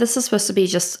 Except this is supposed to be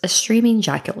just a streaming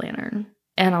jack-o'-lantern.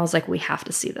 And I was like, we have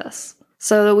to see this.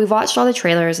 So we've watched all the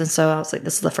trailers, and so I was like,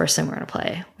 this is the first thing we're going to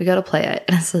play. We go to play it,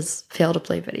 and it says, fail to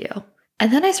play video.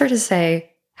 And then I started to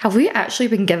say, have we actually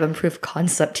been given proof of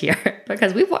concept here?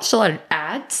 Because we've watched a lot of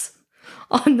ads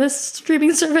on this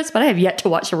streaming service, but I have yet to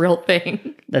watch a real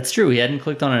thing. That's true. We hadn't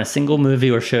clicked on a single movie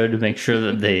or show to make sure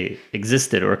that they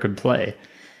existed or could play.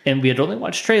 And we had only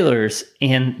watched trailers,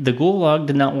 and the Ghoul Log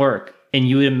did not work. And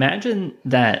you would imagine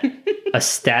that a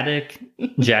static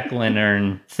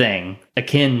jack-o'-lantern thing,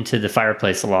 akin to the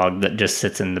fireplace log that just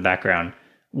sits in the background,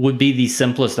 would be the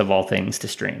simplest of all things to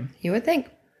stream. You would think.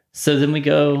 So then we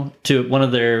go to one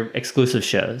of their exclusive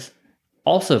shows.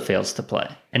 Also fails to play.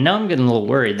 And now I'm getting a little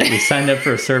worried that we signed up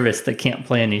for a service that can't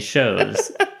play any shows.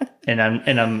 And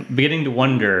I'm beginning to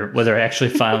wonder whether I actually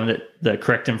found the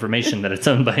correct information that it's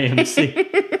owned by AMC.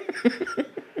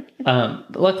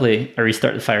 But luckily, I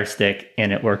restarted the Fire Stick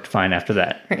and it worked fine after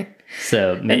that. Right.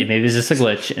 So maybe it was just a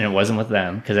glitch and it wasn't with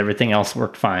them because everything else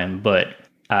worked fine. But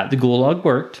the Ghoul Log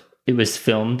worked. It was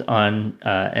filmed on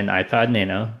an iPod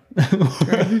Nano.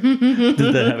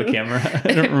 Did that have a camera?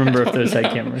 I don't remember if those had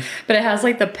cameras. But it has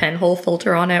like the pinhole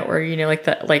filter on it where, like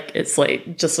that, like it's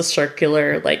like just a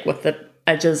circular, like with the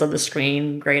edges of the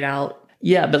screen grayed out.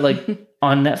 Yeah, but like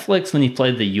on Netflix, when you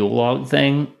play the Yule Log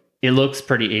thing, it looks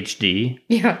pretty HD.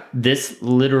 Yeah. This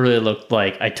literally looked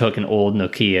like I took an old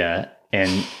Nokia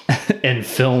and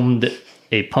filmed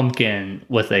a pumpkin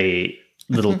with a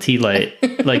little tea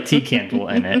light, like tea candle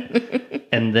in it,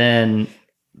 and then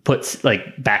puts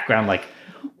like background, like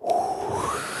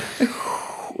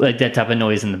that type of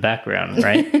noise in the background,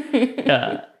 right?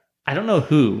 I don't know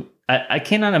who. I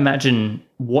cannot imagine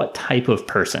what type of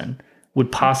person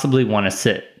would possibly want to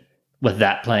sit with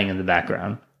that playing in the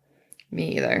background.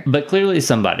 Me either. But clearly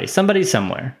somebody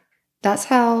somewhere. That's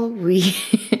how we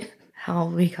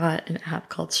got an app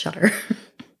called Shudder.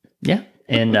 Yeah.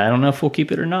 And I don't know if we'll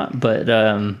keep it or not, but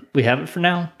we have it for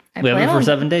now. We have it for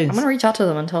 7 days. I'm going to reach out to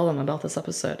them and tell them about this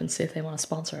episode and see if they want to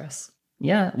sponsor us.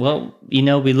 Yeah. Well,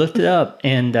 we looked it up,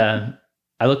 and I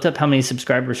looked up how many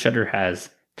subscribers Shudder has.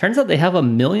 Turns out they have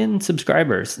 1 million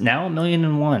subscribers. Now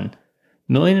 1,000,001.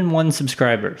 1,000,001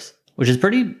 subscribers, which is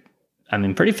pretty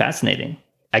fascinating.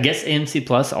 I guess AMC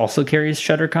Plus also carries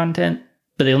Shudder content,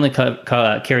 but they only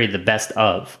carry the best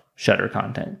of Shudder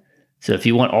content. So if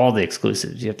you want all the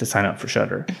exclusives, you have to sign up for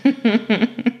Shudder.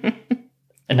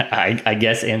 And I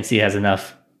guess AMC has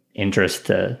enough interest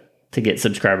to get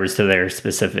subscribers to their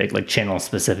specific, like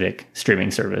channel-specific streaming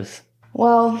service.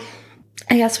 Well,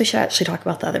 I guess we should actually talk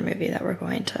about the other movie that we're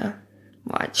going to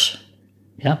watch.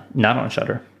 Yeah, not on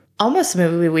Shudder. Almost a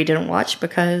movie we didn't watch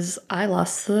because I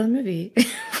lost the movie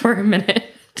for a minute.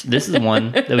 This is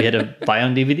one that we had to buy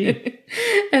on DVD.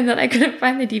 And then I couldn't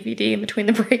find the DVD in between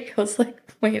the break. I was like,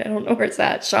 wait, I don't know where it's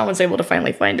at. Sean was able to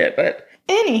finally find it. But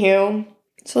anywho,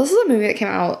 so this is a movie that came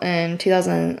out in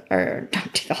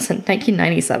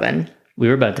 1997. We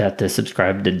were about to have to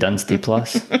subscribe to Dunsty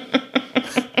Plus.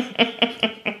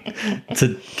 It's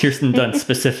a Kirsten Dunst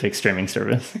specific streaming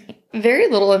service. Very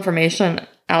little information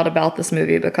out about this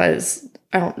movie because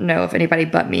I don't know if anybody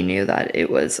but me knew that it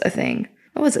was a thing.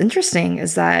 What was interesting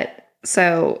is that,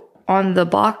 so on the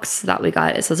box that we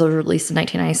got, it says it was released in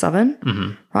 1997.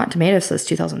 Mm-hmm. Rotten Tomatoes says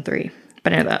 2003.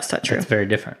 But I know that's not true. It's very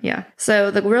different. Yeah.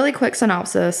 So the really quick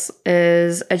synopsis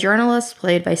is a journalist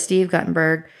played by Steve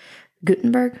Guttenberg.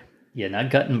 Gutenberg? Yeah, not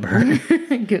Guttenberg.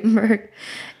 Gutenberg.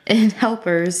 And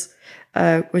helpers,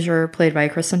 which were played by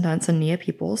Kristen Dunst and Nia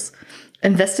Peoples,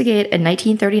 investigate a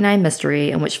 1939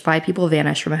 mystery in which 5 people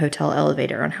vanish from a hotel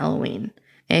elevator on Halloween.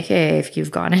 AKA, if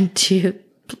you've gone into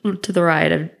to the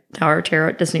ride of Tower of Terror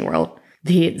at Disney World,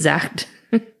 the exact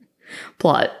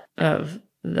plot of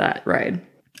that ride.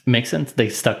 Makes sense. They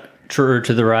stuck truer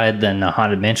to the ride than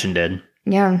Haunted Mansion did.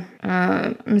 Yeah.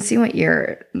 I'm seeing what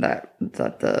year that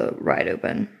the ride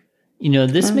opened. You know,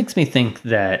 this makes me think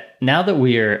that now that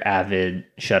we are avid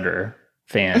Shudder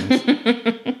fans,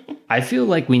 I feel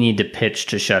like we need to pitch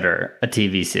to Shudder a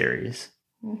TV series.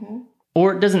 Mm-hmm.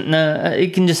 Or it doesn't,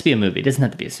 it can just be a movie. It doesn't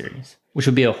have to be a series. Which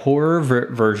would be a horror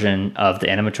version of the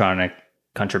animatronic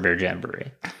Country Bear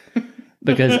Jamboree.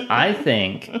 Because I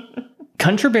think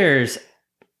Country Bears,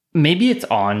 maybe it's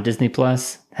on Disney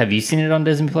Plus. Have you seen it on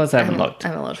Disney Plus? I haven't looked. I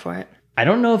haven't looked for it. I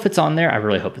don't know if it's on there. I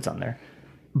really hope it's on there.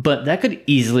 But that could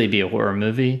easily be a horror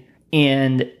movie.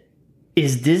 And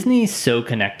is Disney so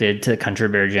connected to Country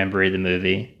Bear Jamboree, the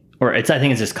movie? Or I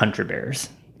think it's just Country Bears.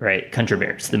 Right? Country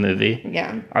Bears, the movie.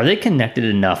 Yeah. Are they connected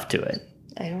enough to it?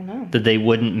 I don't know. That they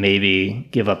wouldn't maybe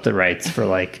give up the rights for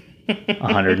like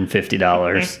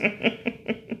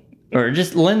 $150. Or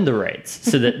just lend the rights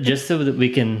so that we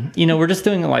can, we're just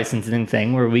doing a licensing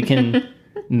thing where we can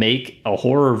make a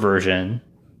horror version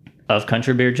of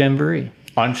Country Bear Jamboree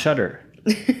on Shudder.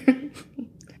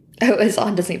 Oh, it's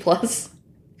on Disney Plus.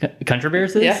 Country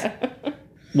Bears is? Yeah.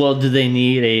 Well, do they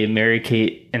need a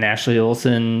Mary-Kate and Ashley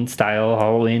Olsen style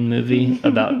Halloween movie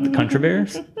about the Country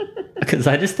Bears? Because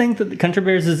I just think that the Country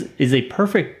Bears is a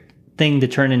perfect thing to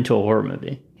turn into a horror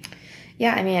movie.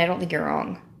 Yeah, I mean, I don't think you're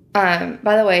wrong.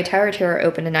 By the way, Tower of Terror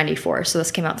opened in 94, so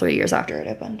this came out 3 years after it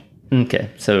opened. Okay,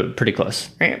 so pretty close.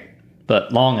 Right.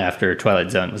 But long after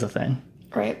Twilight Zone was a thing.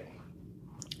 Right.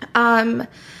 I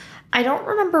don't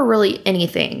remember really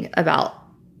anything about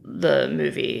the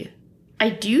movie. I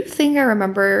do think I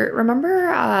remember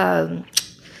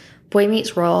Boy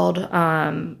Meets World,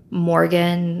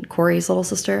 Morgan, Corey's little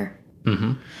sister.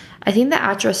 Mm-hmm. I think the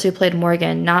actress who played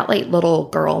Morgan, not like little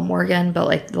girl Morgan, but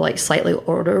like the slightly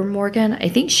older Morgan, I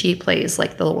think she plays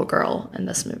like the little girl in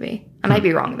this movie. I might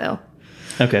be wrong though.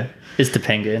 Okay. Is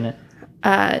Topanga in it?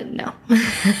 No.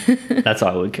 That's all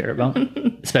I would care about,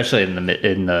 especially in the mid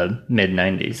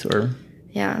 90s or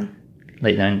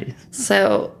late 90s.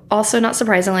 So, also not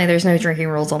surprisingly, there's no drinking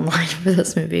rules online for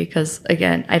this movie because,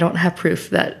 again, I don't have proof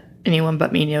that anyone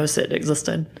but me knows it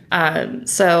existed.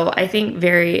 So I think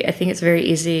it's very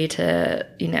easy to,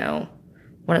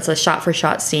 when it's a shot for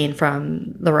shot scene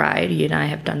from the ride. You and I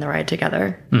have done the ride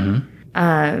together.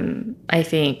 Mm-hmm. I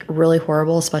think really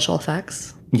horrible special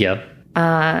effects. Yep.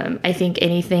 I think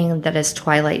anything that is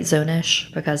Twilight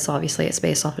Zone-ish, because obviously it's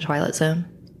based off of Twilight Zone.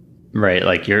 Right,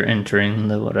 like you're entering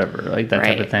the whatever, like that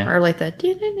type of thing. Or like the...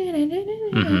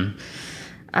 Mm-hmm.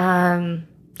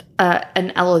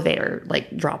 An elevator,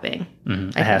 like, dropping.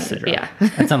 Mm-hmm. It has to drop. Yeah.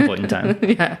 At some point in time.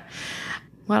 Yeah.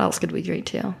 What else could we drink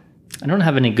to? I don't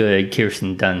have any good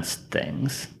Kirsten Dunst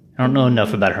things. I don't know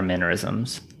enough about her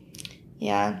mannerisms.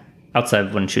 Yeah. Outside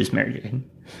of when she was Mary Jane.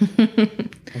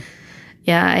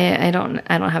 Yeah, I don't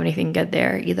have anything good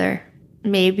there either.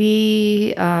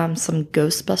 Maybe some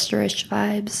Ghostbuster-ish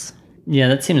vibes. Yeah,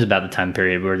 that seems about the time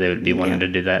period where they would be wanting to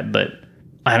do that, but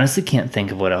I honestly can't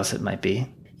think of what else it might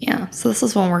be. Yeah, so this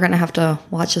is one we're going to have to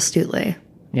watch astutely.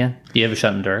 Yeah. Do you have a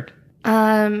shot in the dark?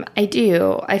 I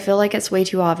do. I feel like it's way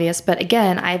too obvious, but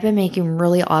again, I've been making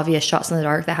really obvious shots in the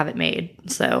dark that haven't made.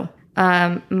 So,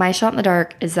 my shot in the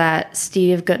dark is that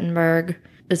Steve Guttenberg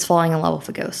is falling in love with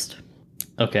a ghost.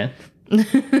 Okay.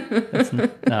 That's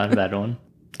not a bad one.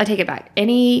 I take it back.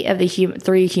 Any of the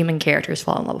 3 human characters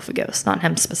fall in love with a ghost, not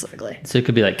him specifically. So it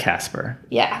could be like Casper.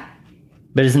 Yeah.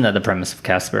 But isn't that the premise of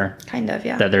Casper? Kind of,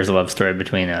 yeah. That there's a love story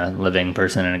between a living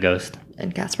person and a ghost?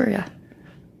 And Casper, yeah.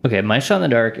 Okay, my shot in the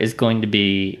dark is going to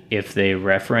be if they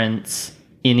reference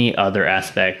any other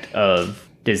aspect of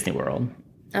Disney World.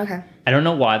 Okay. I don't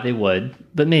know why they would,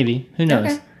 but maybe. Who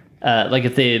knows? Okay. Like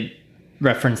if they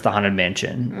reference the Haunted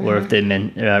Mansion, or if they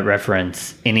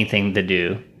reference anything to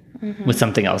do with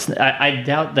something else. I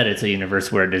doubt that it's a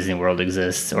universe where Disney World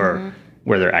exists or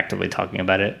where they're actively talking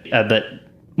about it, but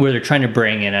where they're trying to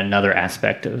bring in another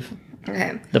aspect of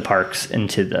the parks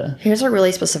into the... Here's a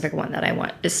really specific one that I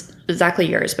want. It's exactly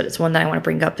yours, but it's one that I want to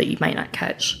bring up that you might not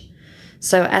catch.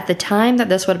 So at the time that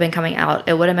this would have been coming out,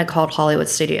 it would have been called Hollywood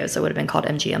Studios. It would have been called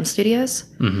MGM Studios.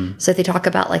 Mm-hmm. So if they talk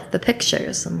about like the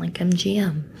pictures and like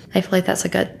MGM, I feel like that's a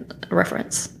good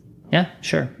reference. Yeah,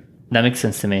 sure. That makes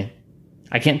sense to me.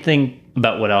 I can't think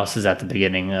about what else is at the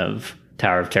beginning of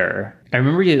Tower of Terror. I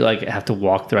remember you like have to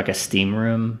walk through like a steam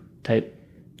room type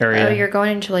area. Oh, you're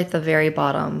going into like the very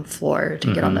bottom floor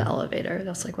to get on the elevator.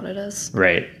 That's like what it is.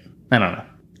 Right. I don't know.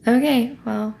 Okay,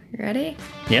 well, you ready?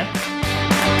 Yeah.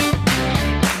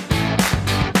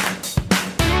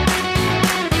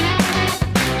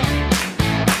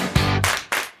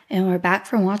 And we're back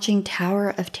from watching Tower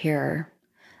of Terror.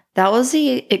 That was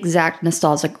the exact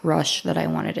nostalgic rush that I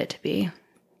wanted it to be.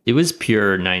 It was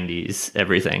pure 90s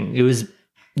everything. It was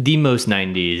the most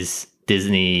 90s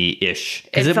Disney-ish.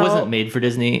 Because it wasn't made for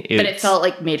Disney. But it felt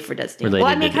like made for Disney. Well,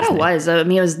 I mean, it kind of was. I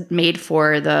mean, it was made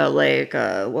for the, like,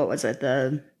 what was it?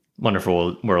 The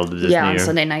Wonderful World of Disney. Yeah, on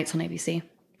Sunday nights on ABC.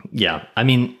 Yeah. I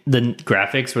mean, the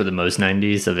graphics were the most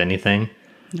 90s of anything.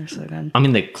 They're so good. I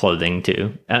mean, the clothing,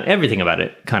 too. Everything about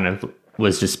it kind of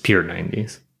was just pure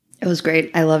 90s. It was great.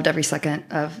 I loved every second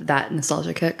of that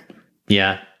nostalgia kick.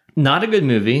 Yeah. Not a good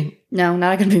movie. No,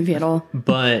 not a good movie at all.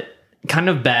 But kind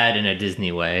of bad in a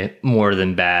Disney way, more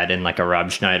than bad in like a Rob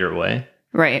Schneider way.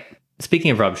 Right.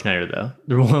 Speaking of Rob Schneider,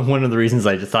 though, one of the reasons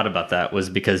I just thought about that was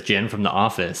because Jen from The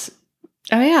Office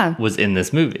was in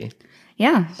this movie.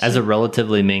 Yeah. As a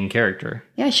relatively main character.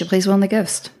 Yeah, she plays one of the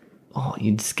ghosts. Oh,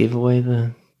 you just gave away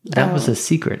the... That was a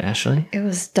secret, Ashley. It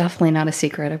was definitely not a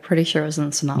secret. I'm pretty sure it was in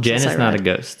the synopsis. Jen is not a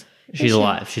ghost. She's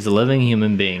alive. She's a living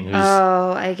human being who's...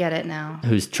 Oh, I get it now.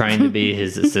 Who's trying to be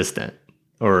his assistant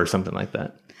or something like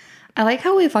that. I like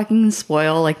how we fucking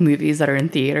spoil like movies that are in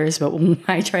theaters, but when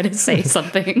I try to say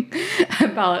something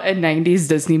about a 90s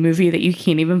Disney movie that you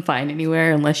can't even find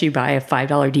anywhere unless you buy a $5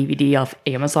 DVD off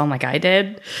Amazon like I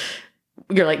did,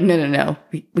 you're like, no,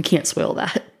 we can't spoil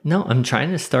that. No, I'm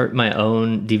trying to start my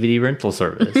own DVD rental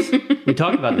service. We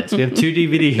talked about this. We have 2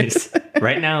 DVDs.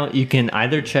 Right now, you can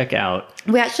either check out...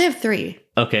 We actually have 3.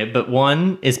 Okay, but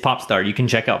one is Popstar. You can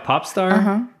check out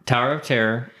Popstar, Tower of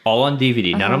Terror, all on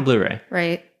DVD, not on Blu-ray.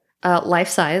 Right. Life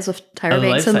Size with Tyra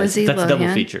Banks and Lizzie Lohan. That's a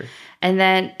double feature. And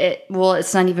then,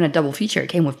 it's not even a double feature. It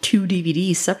came with 2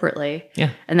 DVDs separately.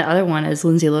 Yeah. And the other one is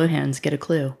Lindsay Lohan's Get a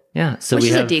Clue. Yeah. So which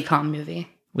is a DCOM movie.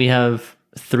 We have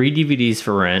 3 DVDs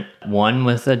for rent, one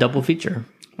with a double feature.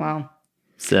 Wow.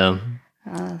 So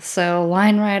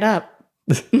line right up.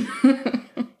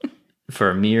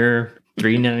 For a mere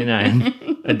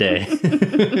 $3.99 a day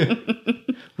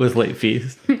with late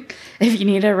fees. If you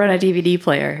need to run a DVD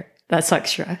player, that's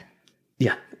extra.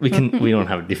 Yeah, we don't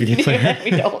have a DVD player.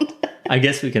 We don't. I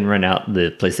guess we can rent out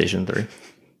the PlayStation 3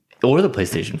 or the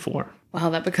PlayStation 4. Wow,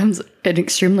 that becomes an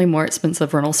extremely more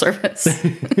expensive rental service.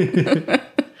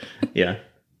 Yeah.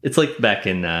 It's like back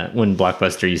in when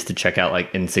Blockbuster used to check out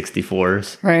like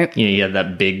N64s. Right. You know, you had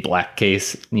that big black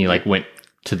case and you like went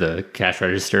to the cash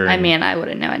register. I mean, I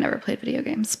wouldn't know. I never played video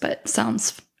games, but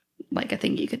sounds like a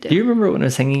thing you could do. Do you remember when I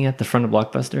was hanging at the front of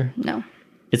Blockbuster? No.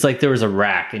 It's like there was a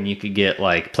rack and you could get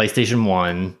like PlayStation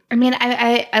 1. I mean,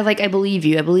 I believe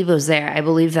you. I believe it was there. I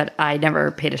believe that I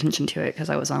never paid attention to it because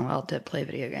I was unwell to play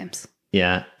video games.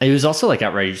 Yeah. It was also like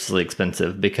outrageously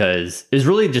expensive because it was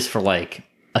really just for like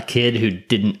a kid who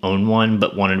didn't own one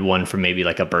but wanted one for maybe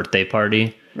like a birthday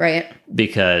party. Right.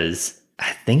 Because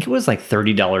I think it was like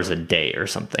 $30 a day or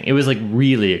something. It was like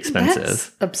really expensive.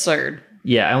 That's absurd.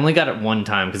 Yeah, I only got it one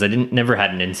time because I never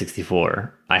had an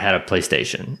N64. I had a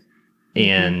PlayStation.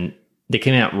 And they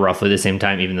came out roughly the same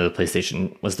time, even though the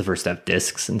PlayStation was the first to have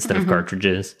discs instead of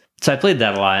cartridges. So I played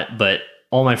that a lot, but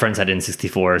all my friends had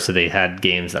N64, so they had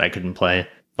games that I couldn't play,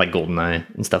 like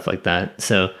GoldenEye and stuff like that.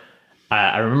 So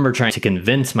I remember trying to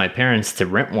convince my parents to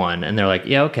rent one, and they're like,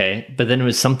 yeah, okay. But then it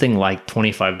was something like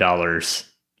 $25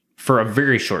 for a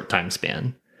very short time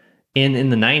span. And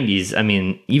in the 90s, I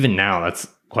mean, even now, that's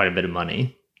quite a bit of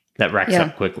money. That racks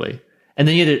up quickly. And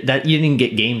then you didn't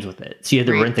get games with it. So you had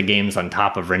to rent the games on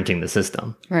top of renting the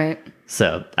system. Right.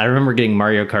 So I remember getting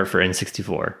Mario Kart for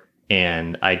N64.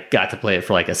 And I got to play it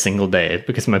for like a single day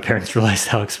because my parents realized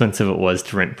how expensive it was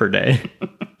to rent per day.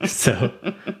 So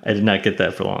I did not get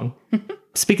that for long.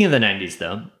 speaking of the 90s,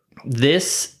 though,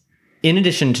 this, in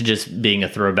addition to just being a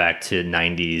throwback to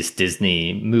 90s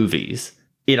Disney movies,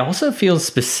 it also feels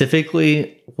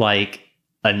specifically like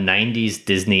a 90s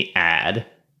Disney ad,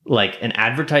 like an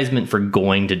advertisement for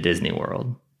going to Disney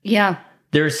World. Yeah.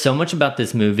 There's so much about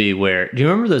this movie where, do you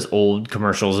remember those old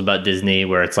commercials about Disney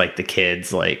where it's like the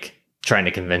kids like trying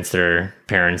to convince their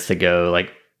parents to go,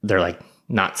 like they're like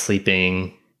not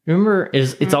sleeping. Remember,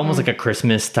 it's almost like a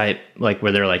Christmas type, like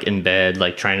where they're like in bed,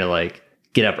 like trying to like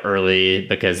get up early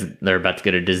because they're about to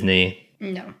go to Disney.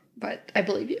 No, but I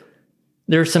believe you.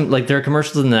 There are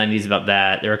commercials in the 90s about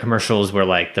that. There are commercials where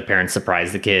like the parents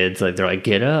surprise the kids, like they're like,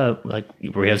 get up, like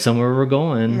we have somewhere we're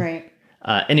going. Right.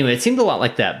 Anyway, it seemed a lot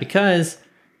like that because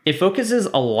it focuses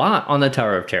a lot on the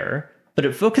Tower of Terror, but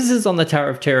it focuses on the Tower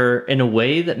of Terror in a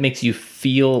way that makes you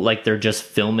feel like they're just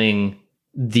filming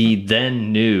the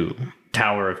then new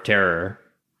Tower of Terror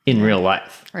in real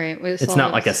life. Right. It's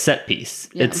not like a set piece.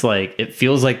 Yeah. It's like, it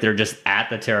feels like they're just at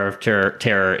the Tower of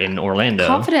Terror in Orlando.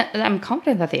 I'm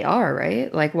confident that they are,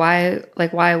 right? Like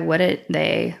why wouldn't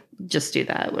they just do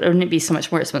that? Wouldn't it be so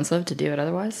much more expensive to do it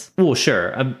otherwise? Well,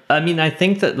 sure. I mean, I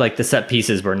think that like the set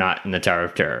pieces were not in the Tower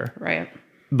of Terror. Right.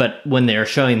 But when they're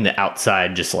showing the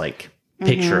outside, just like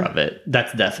picture of it,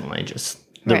 that's definitely just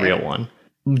the real one.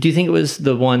 Do you think it was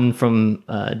the one from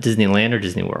Disneyland or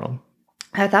Disney World?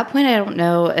 At that point, I don't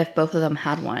know if both of them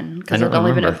had one because it had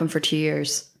only been open for 2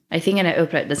 years. I think it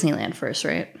opened at Disneyland first,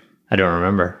 right? I don't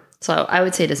remember. So I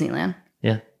would say Disneyland.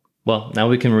 Yeah. Well, now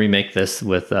we can remake this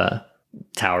with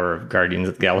Tower of Guardians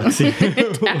of the Galaxy.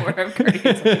 Tower of Guardians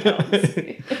of the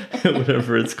Galaxy.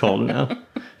 Whatever it's called now.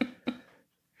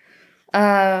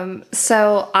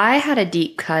 So I had a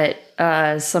deep cut.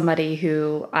 Somebody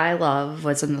who I love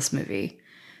was in this movie.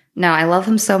 Now, I love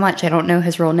him so much, I don't know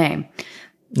his real name.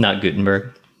 Not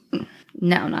Gutenberg.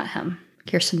 No, not him.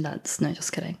 Kirsten Dunst. No,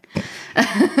 just kidding.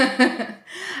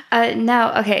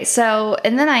 No, okay. So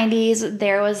in the 90s,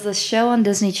 there was this show on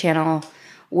Disney Channel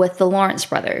with the Lawrence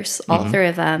brothers, all three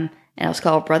of them. And it was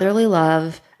called Brotherly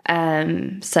Love,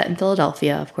 set in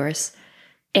Philadelphia, of course.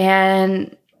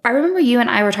 And I remember you and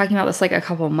I were talking about this like a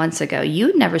couple of months ago.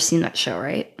 You'd never seen that show,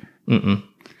 right? Mm-mm.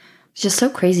 It's just so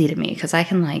crazy to me because I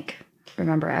can like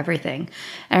remember everything.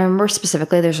 And I remember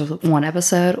specifically there's one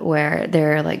episode where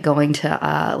they're like going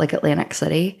to like Atlantic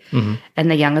City, and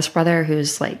the youngest brother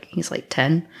he's like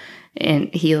 10,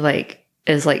 and he like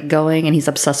is like going and he's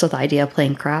obsessed with the idea of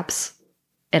playing craps.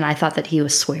 And I thought that he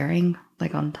was swearing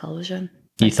like on television.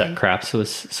 You thought craps was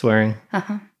swearing?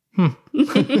 Uh-huh.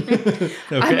 Okay.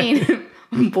 I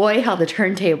mean, boy, how the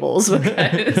turntables,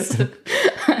 because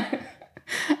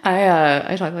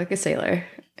I talk like a sailor.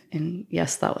 And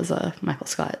yes, that was a Michael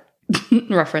Scott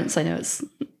reference. I know it's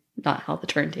not how the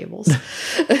turntables.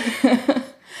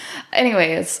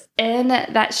 Anyways, in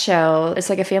that show, it's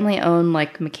like a family-owned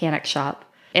like mechanic shop.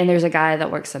 And there's a guy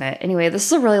that works in it. Anyway, this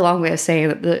is a really long way of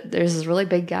saying that there's this really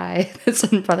big guy that's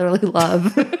in Brotherly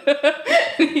Love.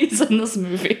 He's in this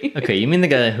movie. Okay, you mean the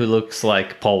guy who looks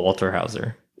like Paul Walter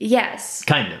Hauser? Yes.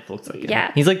 Kind of looks like him.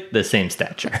 Yeah. He's like the same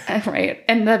stature. Right.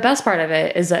 And the best part of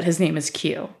it is that his name is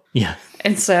Q. Yeah.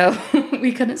 And so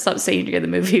we couldn't stop saying during the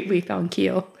movie, we found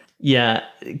Q. Yeah.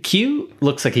 Q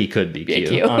looks like he could be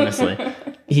Q, honestly.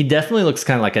 He definitely looks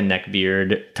kind of like a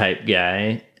neckbeard type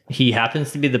guy. He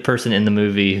happens to be the person in the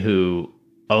movie who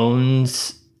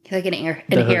owns like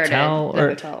the hotel.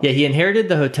 hotel. Yeah, he inherited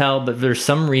the hotel, but there's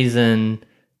some reason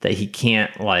that he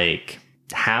can't like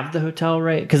have the hotel,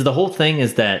 right? Because the whole thing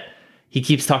is that he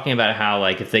keeps talking about how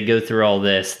like if they go through all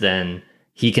this, then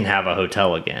he can have a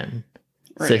hotel again.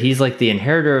 Right. So he's like the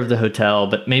inheritor of the hotel,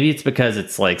 but maybe it's because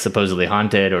it's like supposedly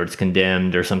haunted or it's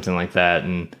condemned or something like that,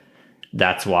 and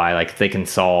that's why like if they can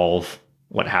solve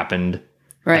what happened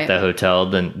at the hotel,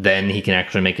 then he can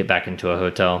actually make it back into a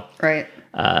hotel. Right.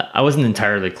 I wasn't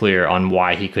entirely clear on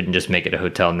why he couldn't just make it a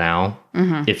hotel now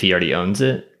if he already owns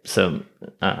it. So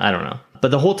I don't know. But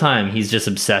the whole time he's just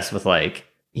obsessed with like,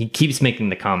 he keeps making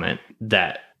the comment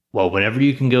that, well, whenever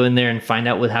you can go in there and find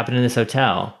out what happened in this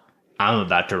hotel, I'm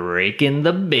about to rake in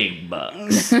the big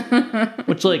bucks.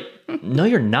 Which like, no,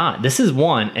 you're not. This is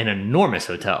one, an enormous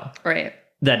hotel. Right.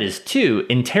 That is two,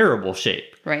 in terrible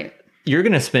shape. Right. You're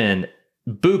going to spend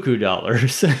buku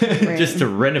dollars just to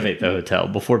renovate the hotel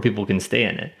before people can stay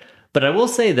in it. But I will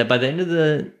say that by the end of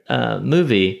the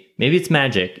movie, maybe it's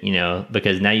magic, you know,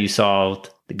 because now you solved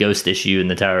the ghost issue in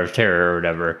the Tower of Terror or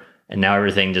whatever, and now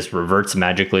everything just reverts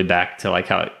magically back to like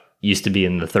how it used to be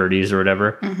in the 30s or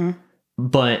whatever.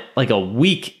 But like a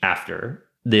week after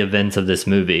the events of this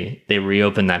movie, they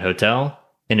reopen that hotel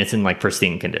and it's in like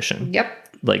pristine condition.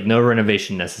 Yep. Like no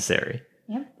renovation necessary.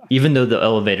 Yep. Even though the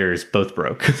elevators both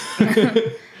broke.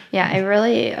 Yeah,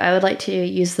 I would like to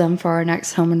use them for our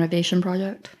next home renovation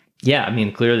project. Yeah, I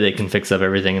mean, clearly they can fix up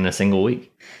everything in a single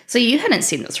week. So you hadn't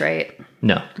seen this, right?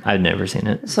 No, I've never seen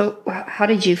it. So how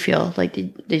did you feel? Like,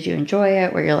 did you enjoy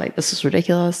it? Where you're like, this is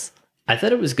ridiculous? I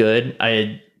thought it was good.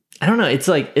 I don't know. It's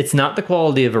like, it's not the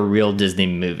quality of a real Disney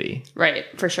movie. Right,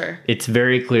 for sure. It's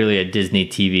very clearly a Disney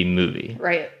TV movie.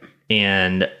 Right.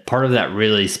 And part of that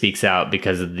really speaks out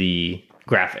because of the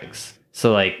graphics.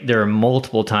 So like there are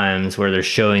multiple times where they're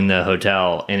showing the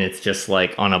hotel and it's just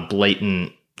like on a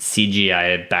blatant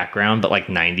CGI background, but like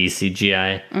 90s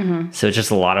CGI. Mm-hmm. So it's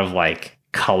just a lot of like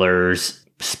colors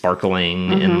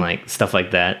sparkling and like stuff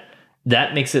like that.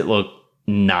 That makes it look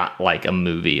not like a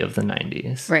movie of the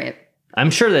 90s. Right.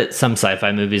 I'm sure that some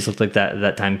sci-fi movies look like that at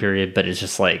that time period, but it's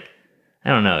just like, I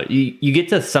don't know. You get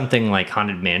to something like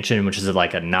Haunted Mansion, which is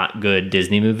like a not good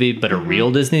Disney movie, but a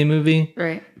real Disney movie.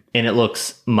 Right. And it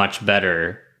looks much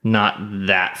better, not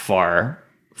that far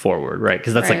forward, right?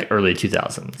 Because that's like early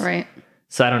 2000s. Right.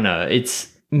 So I don't know.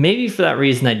 It's maybe for that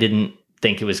reason I didn't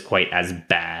think it was quite as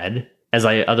bad as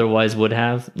I otherwise would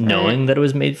have, knowing that it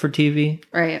was made for TV.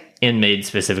 Right. And made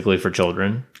specifically for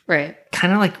children. Right.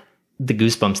 Kind of like the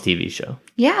Goosebumps TV show.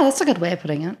 Yeah, that's a good way of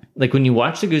putting it. Like when you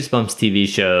watch the Goosebumps TV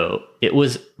show, it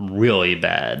was really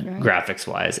bad graphics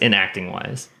wise and acting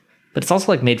wise. But it's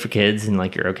also like made for kids and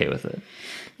like you're okay with it.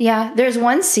 Yeah, there's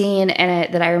one scene in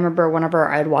it that I remember whenever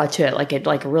I'd watch it, like it'd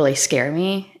like really scare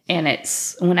me. And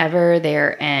it's whenever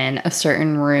they're in a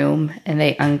certain room and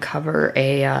they uncover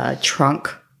a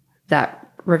trunk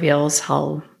that reveals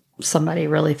how somebody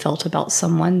really felt about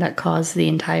someone that caused the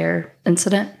entire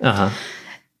incident. Uh-huh.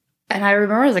 And I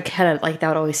remember as a kid, like that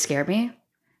would always scare me.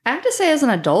 I have to say, as an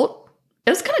adult, it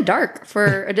was kind of dark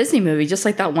for a Disney movie. Just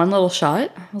like that one little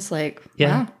shot, I was like,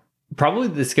 yeah. Wow. Probably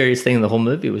the scariest thing in the whole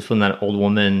movie was when that old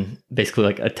woman basically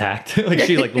like attacked, like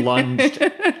she like lunged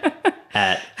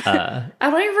at. I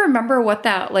don't even remember what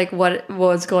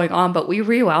was going on, but we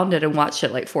rewound it and watched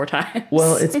it like 4 times.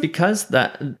 Well, it's because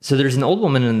so there's an old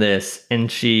woman in this, and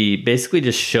she basically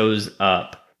just shows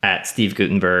up at Steve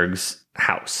Guttenberg's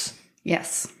house.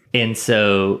 Yes. And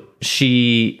so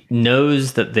she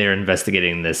knows that they're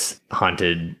investigating this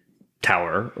haunted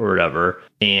tower or whatever.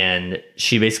 And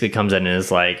she basically comes in and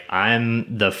is like,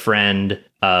 I'm the friend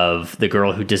of the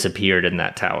girl who disappeared in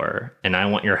that tower, and I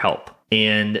want your help.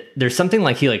 And there's something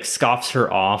like he like scoffs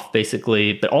her off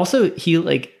basically, but also he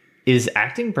like is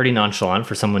acting pretty nonchalant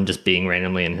for someone just being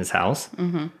randomly in his house.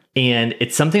 Mm-hmm. And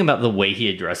it's something about the way he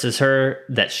addresses her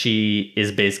that she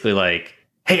is basically like,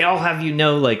 hey, I'll have you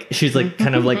know, like, she's like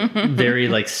kind of like very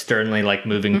like sternly like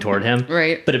moving toward him.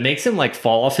 Right. But it makes him like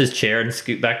fall off his chair and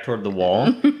scoot back toward the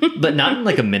wall, but not in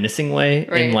like a menacing way,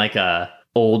 in like a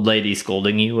old lady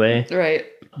scolding you way. Right.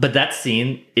 But that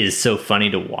scene is so funny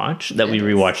to watch that we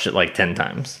rewatched it like 10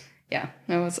 times. Yeah,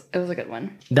 it was a good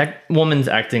one. That woman's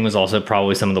acting was also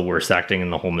probably some of the worst acting in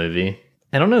the whole movie.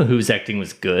 I don't know whose acting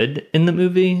was good in the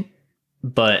movie,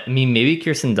 but I mean, maybe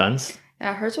Kirsten Dunst.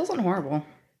 Yeah, hers wasn't horrible.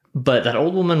 But that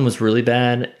old woman was really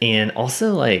bad. And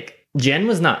also, like, Jen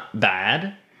was not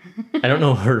bad. I don't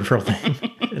know her real name.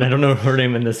 And I don't know her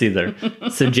name in this either.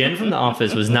 So Jen from The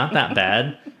Office was not that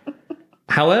bad.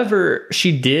 However,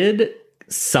 she did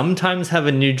sometimes have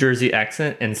a New Jersey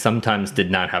accent and sometimes did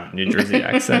not have a New Jersey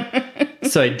accent.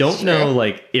 So I don't know,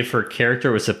 like, if her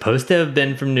character was supposed to have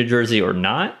been from New Jersey or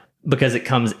not, because it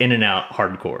comes in and out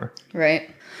hardcore. Right.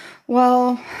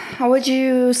 Well, how would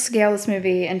you scale this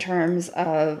movie in terms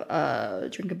of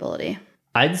drinkability?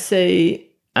 I'd say,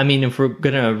 I mean, if we're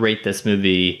going to rate this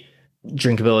movie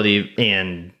drinkability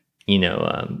and,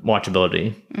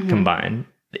 watchability combined,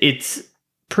 it's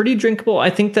pretty drinkable. I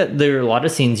think that there are a lot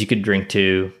of scenes you could drink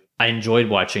to. I enjoyed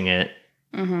watching it.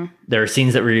 Mm-hmm. There are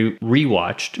scenes that we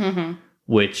rewatched,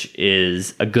 which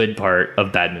is a good part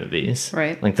of bad movies.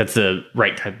 Right. Like, that's the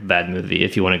right type of bad movie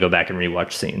if you want to go back and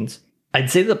rewatch scenes. I'd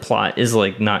say the plot is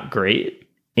like not great,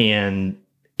 and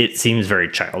it seems very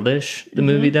childish, the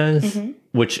movie does,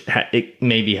 which it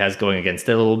maybe has going against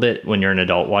it a little bit when you're an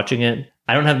adult watching it.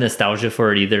 I don't have nostalgia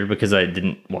for it either because I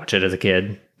didn't watch it as a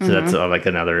kid. So that's like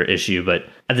another issue. But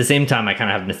at the same time, I kind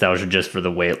of have nostalgia just for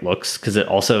the way it looks, because it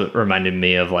also reminded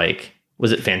me of, like,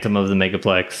 was it Phantom of the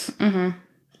Megaplex?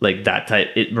 Like that type.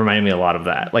 It reminded me a lot of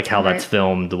that, like how that's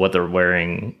filmed, what they're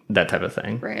wearing, that type of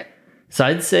thing. Right. So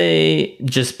I'd say,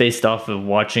 just based off of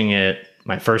watching it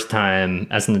my first time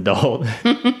as an adult,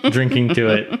 drinking to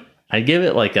it, I'd give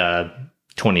it like a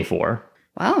 24.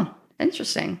 Wow.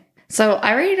 Interesting. So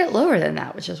I rated it lower than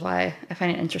that, which is why I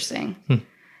find it interesting.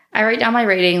 I write down my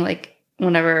rating like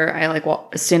whenever I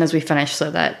as soon as we finish, so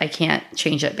that I can't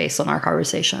change it based on our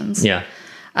conversations. Yeah.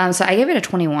 So I gave it a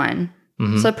 21.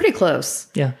 So pretty close.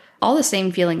 Yeah. all the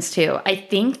same feelings too. I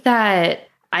think that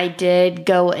I did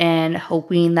go in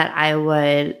hoping that I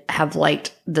would have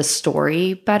liked the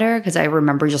story better because I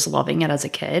remember just loving it as a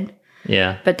kid.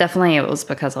 Yeah. But definitely it was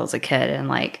because I was a kid. And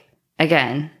like,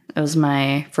 again, it was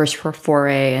my first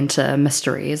foray into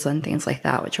mysteries and things like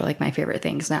that, which are like my favorite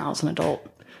things now as an adult.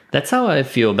 That's how I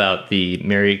feel about the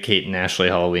Mary-Kate and Ashley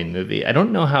Halloween movie. I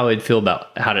don't know how I'd feel about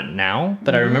it now,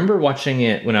 but I remember watching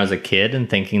it when I was a kid and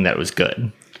thinking that it was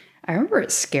good. I remember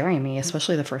it scaring me,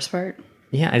 especially the first part.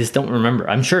 Yeah, I just don't remember.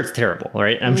 I'm sure it's terrible,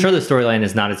 right? I'm sure the storyline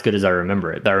is not as good as I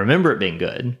remember it, but I remember it being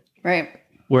good. Right.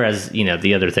 Whereas,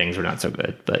 the other things were not so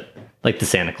good, but like the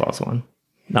Santa Claus one,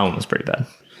 that one was pretty bad.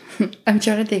 I'm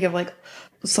trying to think of like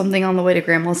something on the way to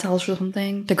Grandma's house or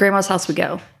something. To Grandma's house we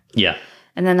go. Yeah.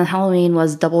 And then Halloween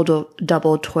was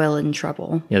double Toil and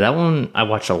Trouble. Yeah, that one I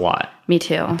watched a lot. Me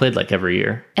too. I played like every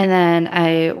year. And then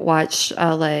I watched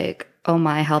Oh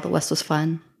My, How the West Was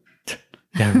Fun.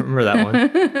 Yeah, I remember that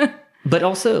one. But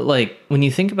also, like, when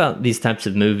you think about these types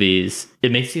of movies,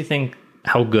 it makes you think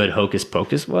how good Hocus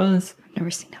Pocus was. I've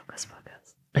never seen Hocus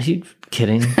Pocus. Are you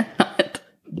kidding?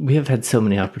 We have had so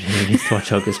many opportunities to watch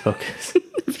Hocus Pocus.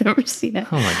 I've never seen it.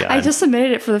 Oh my God. I just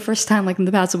submitted it for the first time like in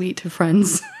the past week to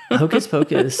friends. Hocus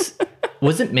Pocus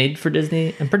wasn't made for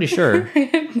Disney? I'm pretty sure. I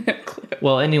have no clue.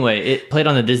 Well, anyway, it played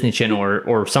on the Disney Channel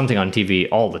or something on TV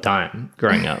all the time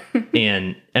growing up.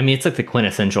 And I mean, it's like the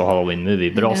quintessential Halloween movie,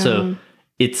 but also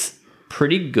it's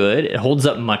pretty good. It holds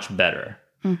up much better.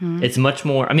 Mm-hmm. It's much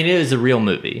more, I mean, it is a real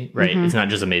movie, right? Mm-hmm. It's not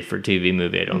just a made for TV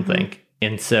movie, I don't think.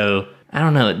 And so, I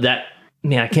don't know,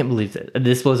 I can't believe that.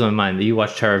 This blows my mind that you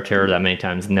watched Tower of Terror that many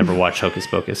times and never watched Hocus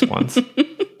Pocus once.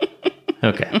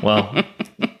 Okay, well,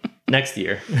 next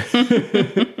year.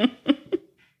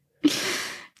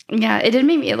 Yeah, it did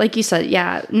make me, like you said,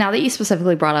 now that you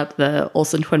specifically brought up the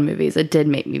Olsen twin movies, it did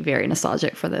make me very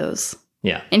nostalgic for those.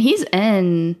 Yeah.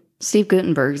 And Steve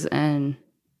Guttenberg's in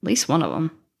at least one of them.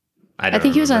 I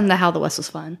think he was in the How the West Was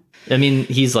Fun. I mean,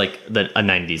 he's like a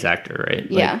 90s actor, right?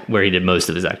 Like, yeah. Where he did most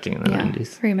of his acting in the 90s.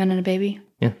 3 Men and a Baby.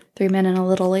 Yeah. 3 Men and a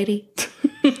Little Lady.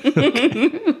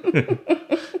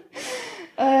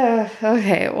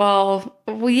 Okay, well,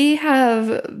 we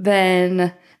have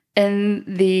been in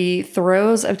the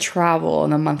throes of travel in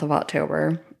the month of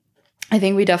October. I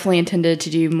think we definitely intended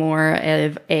to do more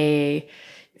of a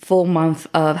full month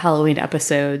of Halloween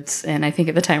episodes, and I think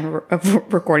at the time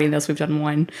of recording this, we've done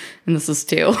 1, and this is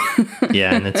 2.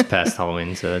 Yeah, and it's past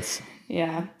Halloween, so it's...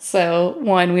 Yeah. So,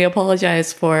 1, we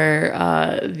apologize for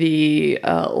the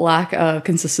lack of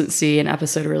consistency in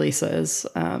episode releases.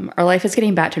 Our life is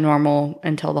getting back to normal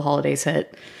until the holidays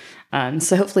hit.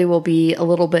 So hopefully we'll be a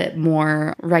little bit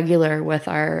more regular with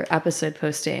our episode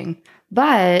posting.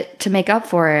 But to make up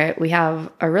for it, we have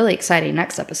a really exciting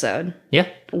next episode. Yeah.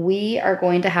 We are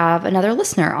going to have another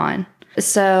listener on.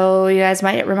 So you guys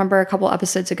might remember a couple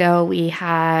episodes ago, we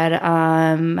had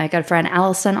my good friend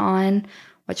Allison on,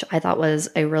 which I thought was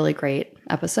a really great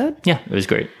episode. Yeah, it was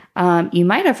great. You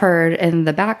might have heard in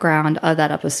the background of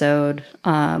that episode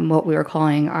what we were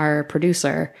calling our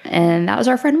producer. And that was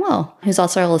our friend Will, who's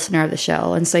also a listener of the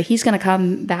show. And so he's going to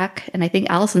come back, and I think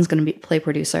Allison's going to play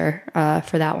producer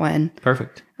for that one.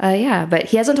 Perfect. Yeah, but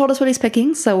he hasn't told us what he's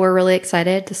picking, so we're really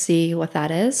excited to see what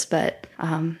that is. But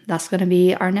that's going to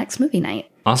be our next movie night.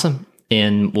 Awesome.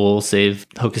 And we'll save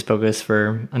Hocus Pocus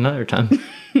for another time.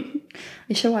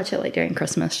 You should watch it like during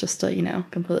Christmas just to,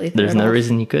 completely There's no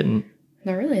reason you couldn't.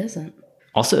 There really isn't.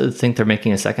 Also, I think they're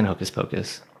making a second Hocus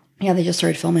Pocus. Yeah, they just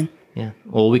started filming. Yeah.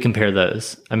 Well, we compare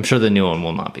those. I'm sure the new one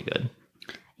will not be good.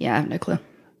 Yeah, I have no clue.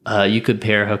 You could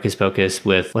pair Hocus Pocus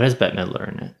with, what has Bette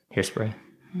Midler in it? Hairspray.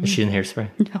 Is she in Hairspray?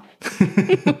 No.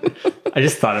 I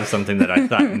just thought of something that I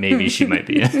thought maybe she might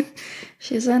be in.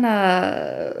 She's in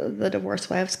the Divorce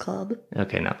Wives Club.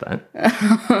 Okay, not that.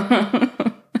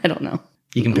 I don't know.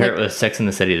 You can pair it with Sex and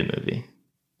the City, the movie.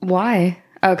 Why?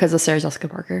 Oh, because of Sarah Jessica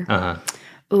Parker. Uh-huh.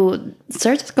 Ooh,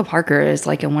 Sarah Jessica Parker is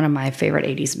like in one of my favorite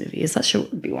 80s movies. That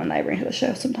should be one that I bring to the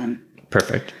show sometime.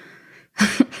 Perfect.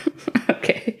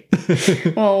 Okay.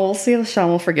 Well, we'll see if Sean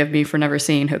will forgive me for never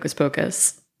seeing Hocus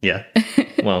Pocus. Yeah.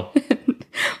 Well.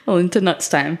 Well, into nuts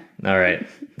time. All right.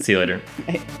 See you later.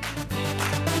 Bye.